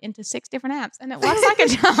board into 6 different amps, and it works like a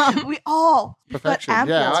charm. We all Perfection. amp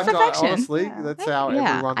Yeah, works. I got, Perfection. honestly, Yeah. that's how Yeah,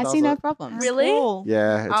 everyone I does see no it. problems. Really? Cool.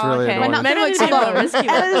 Yeah, it's Oh, really okay. annoying. We're not Maybe gonna it's more explode. risky with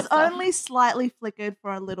And this it is stuff. only slightly flickered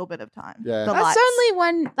for a little bit of time. Yeah. The That's lights. only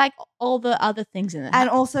when like all the other things in the And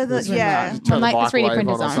house. also the There's when, yeah. you turn When, like, the 3D microwave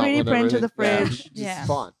printers on or on. something 3D and printer, the everything. fridge. It's Yeah.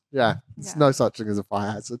 fine. Yeah, it's Yeah. no such thing as a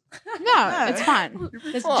fire hazard. No, it's fine.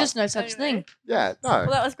 There's Fuck. just no such thing. Yeah, Well,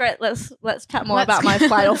 no. that was great. Let's chat more Let's about my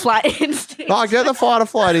fight or flight instinct. No, I get the fight or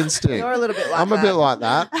flight instinct. You're a little bit like I'm a that. bit like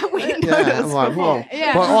that. We Yeah, noticed I'm like, before. whoa.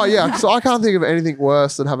 Yeah. But, oh yeah, because I can't think of anything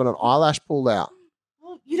worse than having an eyelash pulled out.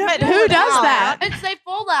 You don't But pull who it does out. that? It's they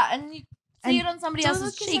fall out and you And see it on somebody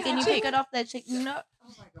else's cheek and you pick it off their cheek. No.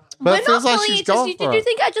 But We're it feels not like pulling she's it. Just, gone did for you it.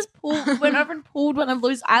 think I just went over and pulled one of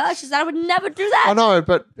Lou's eyelashes? I would never do that. I know,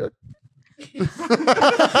 but But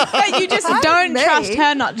you just Pardon don't me. trust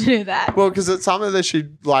her not to do that. well, because it's something that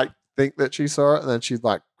she'd like think that she saw it, and then she'd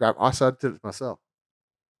like grab. I said did it myself.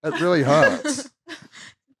 It really hurts.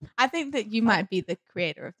 I think that you might be the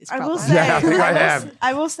creator of this I problem. will say, Yeah, I think I am.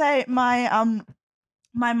 I will say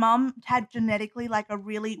my mum had genetically like a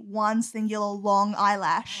really one singular long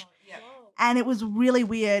eyelash. And it was really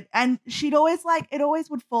weird. And she'd always like it always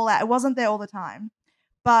would fall out. It wasn't there all the time.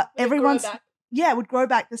 But everyone's it would grow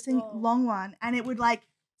back this long one. And it would like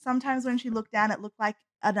sometimes when she looked down, it looked like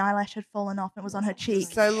an eyelash had fallen off and it was on her cheek.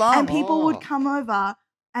 So long. And people Oh. would come over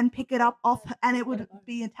and pick it up off her, and it would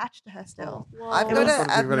be attached to her still. I've It got was- an Couldn't think of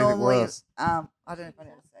anything abnormally, worse. I don't know if I know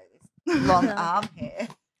how to say this, long arm hair.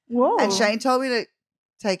 Whoa. And Shane told me to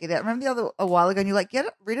take it out. Remember a while ago, and you're like, get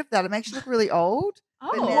rid of that. It makes you look really old. Oh.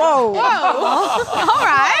 But now- Whoa. All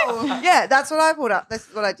right. Yeah, that's what I pulled up. That's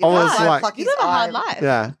what I did. Oh, I it's tried to like- pluck You his live a hard eye life.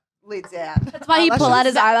 Yeah. lids out. That's why you pull out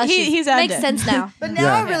his eyelashes. He's earned Makes it. sense now. But now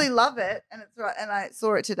Yeah. I really love it, and it's right. And I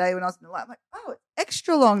saw it today when I was in the light. I'm like, oh, it's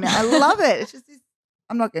extra long now. I love it. It's just this.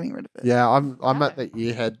 I'm not getting rid of it. Yeah, I'm at the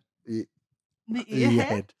ear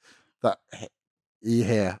The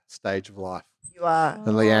hair stage of life. You are. And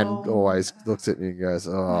Leanne Oh. always looks at me and goes,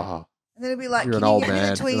 "Oh." And then it'll be like, You're can an you old get rid man. of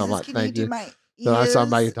And I'm tweezers? like, Can you thank do you. my So I ears? said,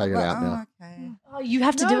 "Mate, take I'm it like, out now." Oh, okay. Oh, you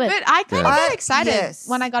have to No, do it. but I kind of Yeah. got excited Yes.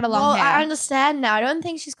 when I got a long Well, hair. I understand now. I don't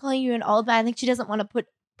think she's calling you an old man. I think she doesn't want to put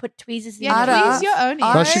tweezers in yeah, your Ada, please your own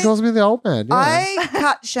ears. No, she calls me the old man. Yeah. I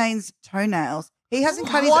cut Shane's toenails. He hasn't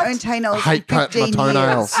cut his own toenails. I hate in cutting my 15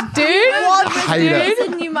 toenails. years. Dude, I hate it.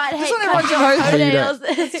 Reason you might hate Just want everyone to cutting know. your Hate it.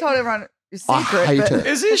 toenails. I told everyone it's I secret. hate but it.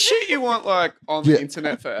 Is this shit you want like on Yeah. the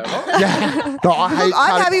internet forever? Yeah. No, I hate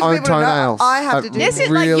I'm happy cutting for own people to know toenails. I have to That do this is like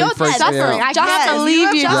really you're freaks me suffering. out. I Just can't to believe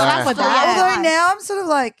you just just Yeah. with for that. Yeah. Although now I'm sort of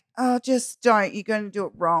like, oh, just don't. You're going to do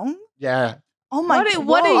it wrong. Yeah. Oh my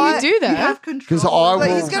What do you God. do though? You have control. 'Cause I Like,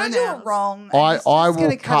 will- he's going to do it wrong. and I he's just will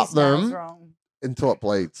gonna cut his nails them. wrong. Until it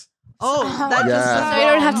bleeds. Oh, that Yeah. just So you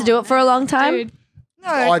don't have to do it for a long time. Dude, No,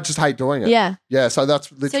 I just hate doing it. Yeah. Yeah, so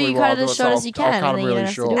that's literally you why cut I it do as it. short So as you I'll can, cut and them then you really don't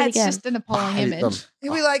have to do short. it it's again. just an I appalling hate image. them.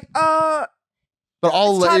 he'll be like, oh, But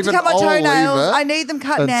I'll it's time leave to it. cut my I'll toenails. leave I it. need them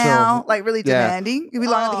cut until- now. Like really Yeah. demanding. You'll be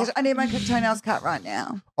lying on the Oh. kitchen. I need my toenails cut right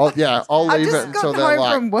now. I'll I've leave it just until gotten they're home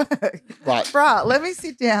like, from work. like, Bruh, let me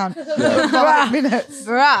sit down Yeah. for 5 minutes.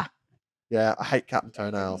 Bruh. yeah, I hate cutting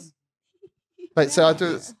toenails. But so I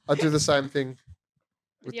do the same thing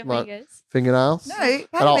with Your my fingers. fingernails. No, And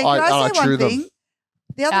pardon me. Can I I say chew one them. thing?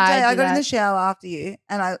 The other I day, I do got in that. the shower after you,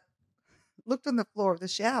 and I looked on the floor of the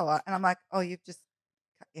shower, and I'm like, "Oh, you've just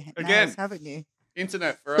cut your Again. nails, haven't you?"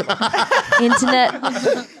 Internet forever. Internet.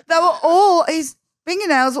 They were all his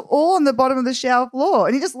fingernails were all on the bottom of the shower floor,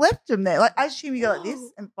 and he just left them there. Like I assume you go like this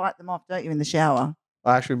and bite them off, don't you, in the shower?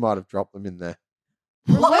 I actually might have dropped them in there.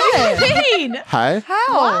 What do you mean? Hey? How?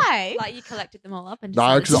 Why? Like you collected them all up and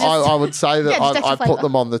No, just because I would say that Yeah, just I extra put flavour.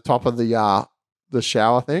 them on the top of the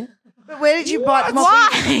shower thing. But where did you bite them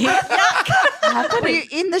off? Why? Were you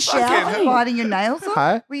in the shower Fucking- biting your nails off?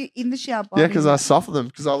 Hey? Were you in the shower biting? Yeah, because your I soften them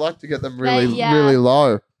because I like to get them really, yeah. really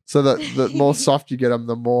low. So that the more soft you get them,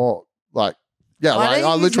 the more like, yeah, Why like don't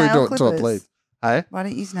I you use literally do nail it until it clippers? bleeds. Hey? Why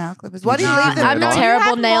don't you use nail clippers? Why do you No, leave them? I'm a No. terrible You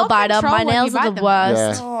have nail more biter. control My when you nails are bite the them.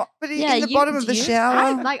 worst. Yeah. Oh, but Yeah, in the you- bottom of do the you? shower.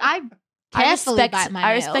 I I carefully respect, bite my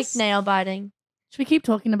I nails. respect nail biting. Should we keep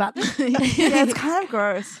talking about this? yeah, it's kind of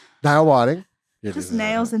gross. Nail biting? Yeah, Just do that.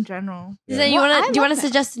 nails in general. Yeah. So you Well, want I to? Do you love want to that.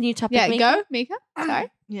 suggest a new topic? Yeah, Mika? go, Mika.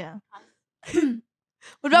 Sorry. Yeah.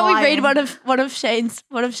 What about we read Lying. one of Shane's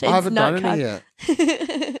I haven't note done any cards?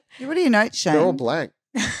 yet. What do you note, Shane? They're all blank.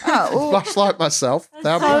 Oh, Much like myself.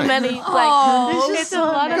 They're So blank. many. Like, Oh, there's it's just a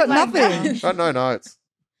lot you got nothing. Got no notes.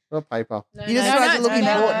 No paper. You just try to look no,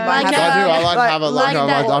 important no. by Like, I having- do. I like to have it like, like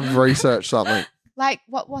that. I've researched something. Like,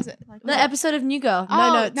 what was it? Like, the episode of New Girl. Oh,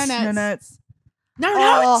 No notes. no notes. No notes. No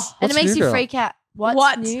Oh, And What's it makes New you Girl? freak out.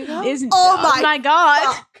 What New Girl? is? Oh my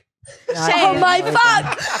god! Oh my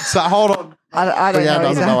fuck! So hold on. I don't Leanne know.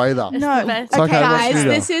 doesn't either. know either. No. best. It's okay, Okay, what's Guys, New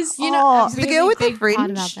Girl? this is Oh, the girl with the big part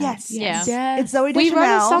fringe? of our band. Yes. Yeah. It's Zoe We wrote a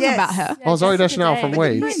Deschanel. song Yes. about her Oh, Zoe Jessica Deschanel Day. from With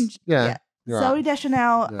the Weeds. fringe. Yeah. You're right. Zoe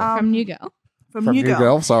Deschanel Yeah. from New Girl. from From New New Girl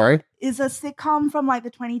Girl, sorry. is a sitcom from like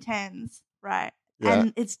the 2010s, right? Yeah.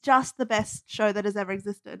 And it's just the best show that has ever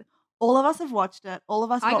existed. All of us have watched it. All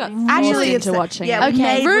of us I got really actually into upset. watching Yeah, it. we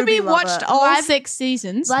Okay, made Ruby love watched it. all Live- 6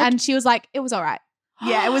 seasons, like- and she was like, "It was all right."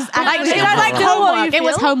 Yeah, it was Like, actually you know, like Right. homework. It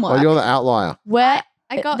was Well, homework. you're the outlier. Where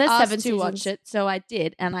I got there's asked 7 to seasons watch it, so I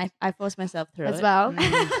did, and I forced myself through as it. well. And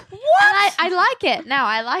I like it now.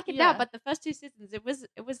 I like it now, Yeah. but the first 2 seasons, it was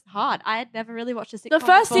hard. I had never really watched a sitcom The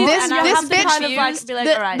first before, season, and you I this have to bitch kind of like used be like,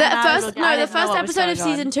 the, all right. the now first look, no, I the didn't know first what was episode of going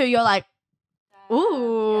on. season 2, you're like,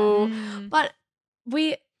 ooh. Mm. But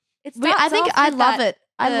we, It I starts think off I with love that- it.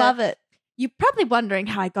 I the- love it. You're probably wondering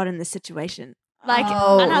how I got in this situation. Like,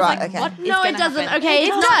 Oh, and I was right, like, okay. what is No, it gonna doesn't. happen? Okay, It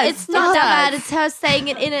it's does. not. It's not It that bad. does. It's her saying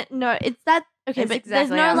it in it. No, it's that. Okay, It's but exactly there's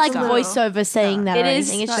how no it's like done. voiceover saying that. It or is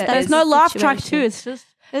anything. It's not- just There's There's that's no the laugh track situation. too. It's just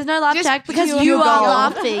There's no laugh Just track because pure you are gold.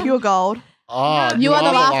 laughing. Pure gold. Oh, You are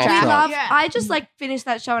the laugh laugh track. track. Yeah. I just like finished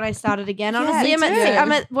that show and I started again. Yeah, Honestly, me too.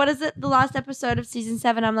 I'm at what is it? The last episode of season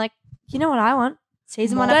 7. I'm like, you know what I want?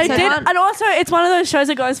 Season 1, More. they episode did, 1. and also it's one of those shows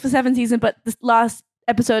that goes for 7 seasons, but the last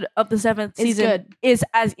episode of the 7th It's season good. is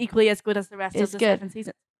as equally as good as the rest It's of the good. 7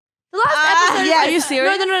 seasons. The last episode. yes. Are you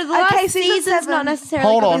serious? No. The Okay, last season season's 7. not necessarily.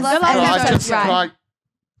 Hold good. on. The last Can I episode's just right. like,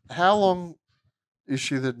 how long is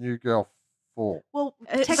she the new girl for? Well,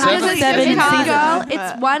 It's technically, seven it's seasons. girl.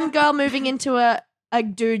 It's one girl moving into a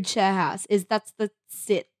dude share house. That's the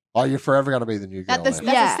sit. Oh, you're forever going to be the new girl. That's then.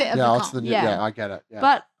 the Yeah. sit of Yeah, the it's the con. new. Yeah. Yeah, I get it. Yeah.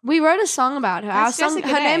 But we wrote a song about her. That's Our song.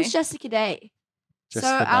 Jessica Her Day. name's Jessica Day.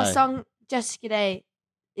 Jessica Our Day. song Jessica Day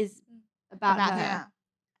is about About her her.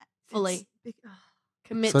 fully. It's-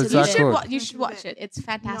 Commit So to it's the that shit. good? You should watch it. It's No,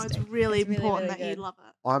 fantastic. it's really It's really, important really that you good. love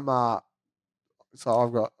it. I'm so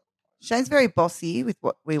I've got Shane's very bossy with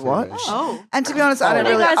what we watch. Oh. And to be honest, I don't Oh.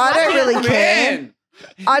 really, You guys I don't like really it? care. Man.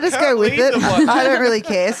 I just Can't go with lead it. the one. I don't really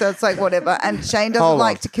care, so it's like whatever. And Shane doesn't Hold on.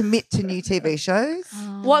 like to commit to new TV shows.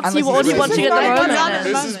 What's Unless what are you it's watching at really the good. moment?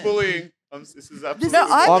 This is bullying. This is absolutely. No,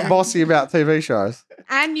 I'm bossy about TV shows.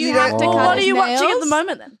 And you You have don't- to Oh. cut What are his you watching at nails. the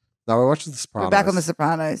moment then? No, we're watching The Sopranos. We're back on The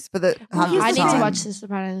Sopranos for the hundredth I need time. to watch The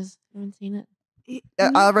Sopranos. I haven't seen it.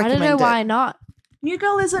 I'll I recommend don't know it. why not. New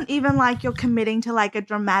Girl isn't even like you're committing to like a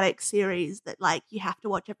dramatic series that like you have to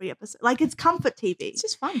watch every episode. Like it's comfort TV. It's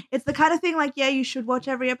just fun. It's the kind of thing like, yeah, you should watch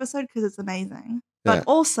every episode because it's amazing. Yeah. But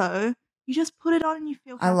also, you just put it on and you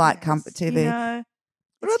feel I like happiness, comfort TV. You know?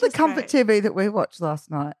 What It's about the just comfort great. TV that we watched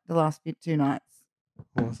last night, the last 2 nights?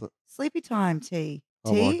 What was it? Sleepy Time tea.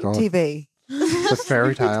 Oh my God. TV. The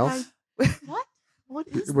fairy tales. What? What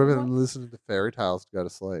is We've that? been listening to fairy tales to go to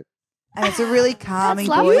sleep. And it's a really calming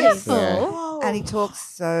lovely. voice. Yeah. Whoa. And he talks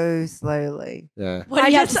so slowly. Yeah. What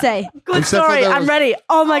do you have to say? Good Except for story. there I'm was- ready.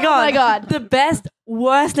 Oh my god. my God. The best,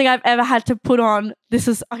 worst thing I've ever had to put on. This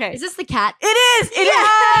is okay. Is this the cat? It is. It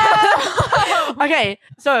is. Okay,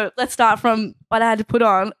 so let's start from what I had to put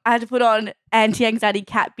on. I had to put on anti-anxiety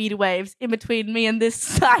cat beta waves in between me and this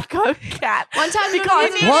psycho cat. One time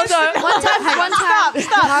Because What? One time.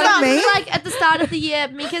 Pardon It me? was like at the start of the year,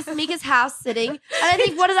 Mika's house sitting, and I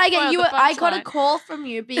think what did I get? Spoiled You, the I got a punchline. call from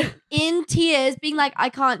you, being in tears, being like, "I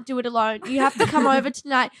can't do it alone. You have to come over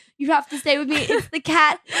tonight. You have to stay with me. It's the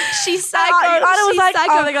cat. She's psycho. I was She's like,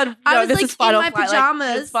 psycho." oh my god, I no, was this like is fine in off my my-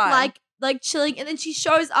 pajamas, it's fine. like chilling, and then she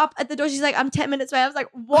shows up at the door. She's like, "I'm 10 minutes away." I was like,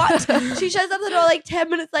 "What?" She shows up at the door like 10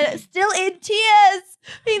 minutes later, still in tears,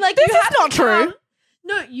 being like, This "You is have not to come." true.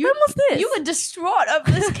 No, When you was this? you were distraught over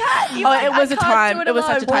this cat. You Oh, were like, it was "I a can't time. do It was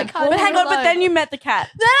such a alone. I time. can't But do hang it on, but alone." then you met the cat.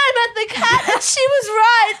 Then I met the cat and she was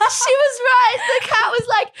right. She was right. The cat was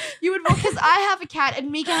like, you would walk, because I have a cat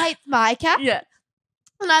and Mika hates my cat. Yeah.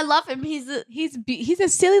 And I love him. He's a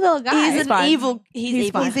silly little guy. an fine. evil. He's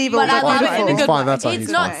evil. He's evil, But I but love beautiful. it in a He's good fine, way. that's fine, It's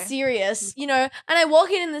he's not fine. serious, you know. And I walk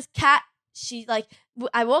in and this cat, she like,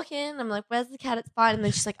 I walk in, I'm like, where's the cat? It's fine. And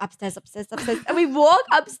then she's like, upstairs. And we walk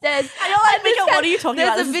upstairs. I don't like And this Mika, cat- what are you talking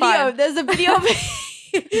about? There's This a is video. fine. There's a video of me.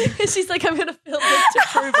 And she's like, I'm gonna film this to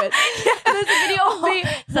prove it. And there's a video of me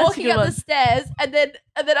Such a walking good up one. the stairs, and then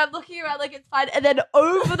I'm looking around like it's fine, and then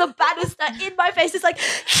over the banister in my face, it's like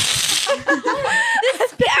this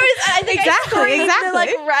parent. I think Exactly, I screamed and, like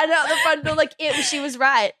exactly. ran out the front door like she was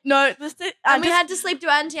right. No, this is, And we had to sleep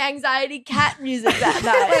to anti-anxiety cat music that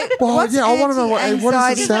night. Wait, Well, what's yeah, I wanna know what does it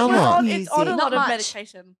anti-anxiety sound it's like? on, it's on a music? lot Not of much.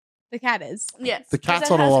 medication.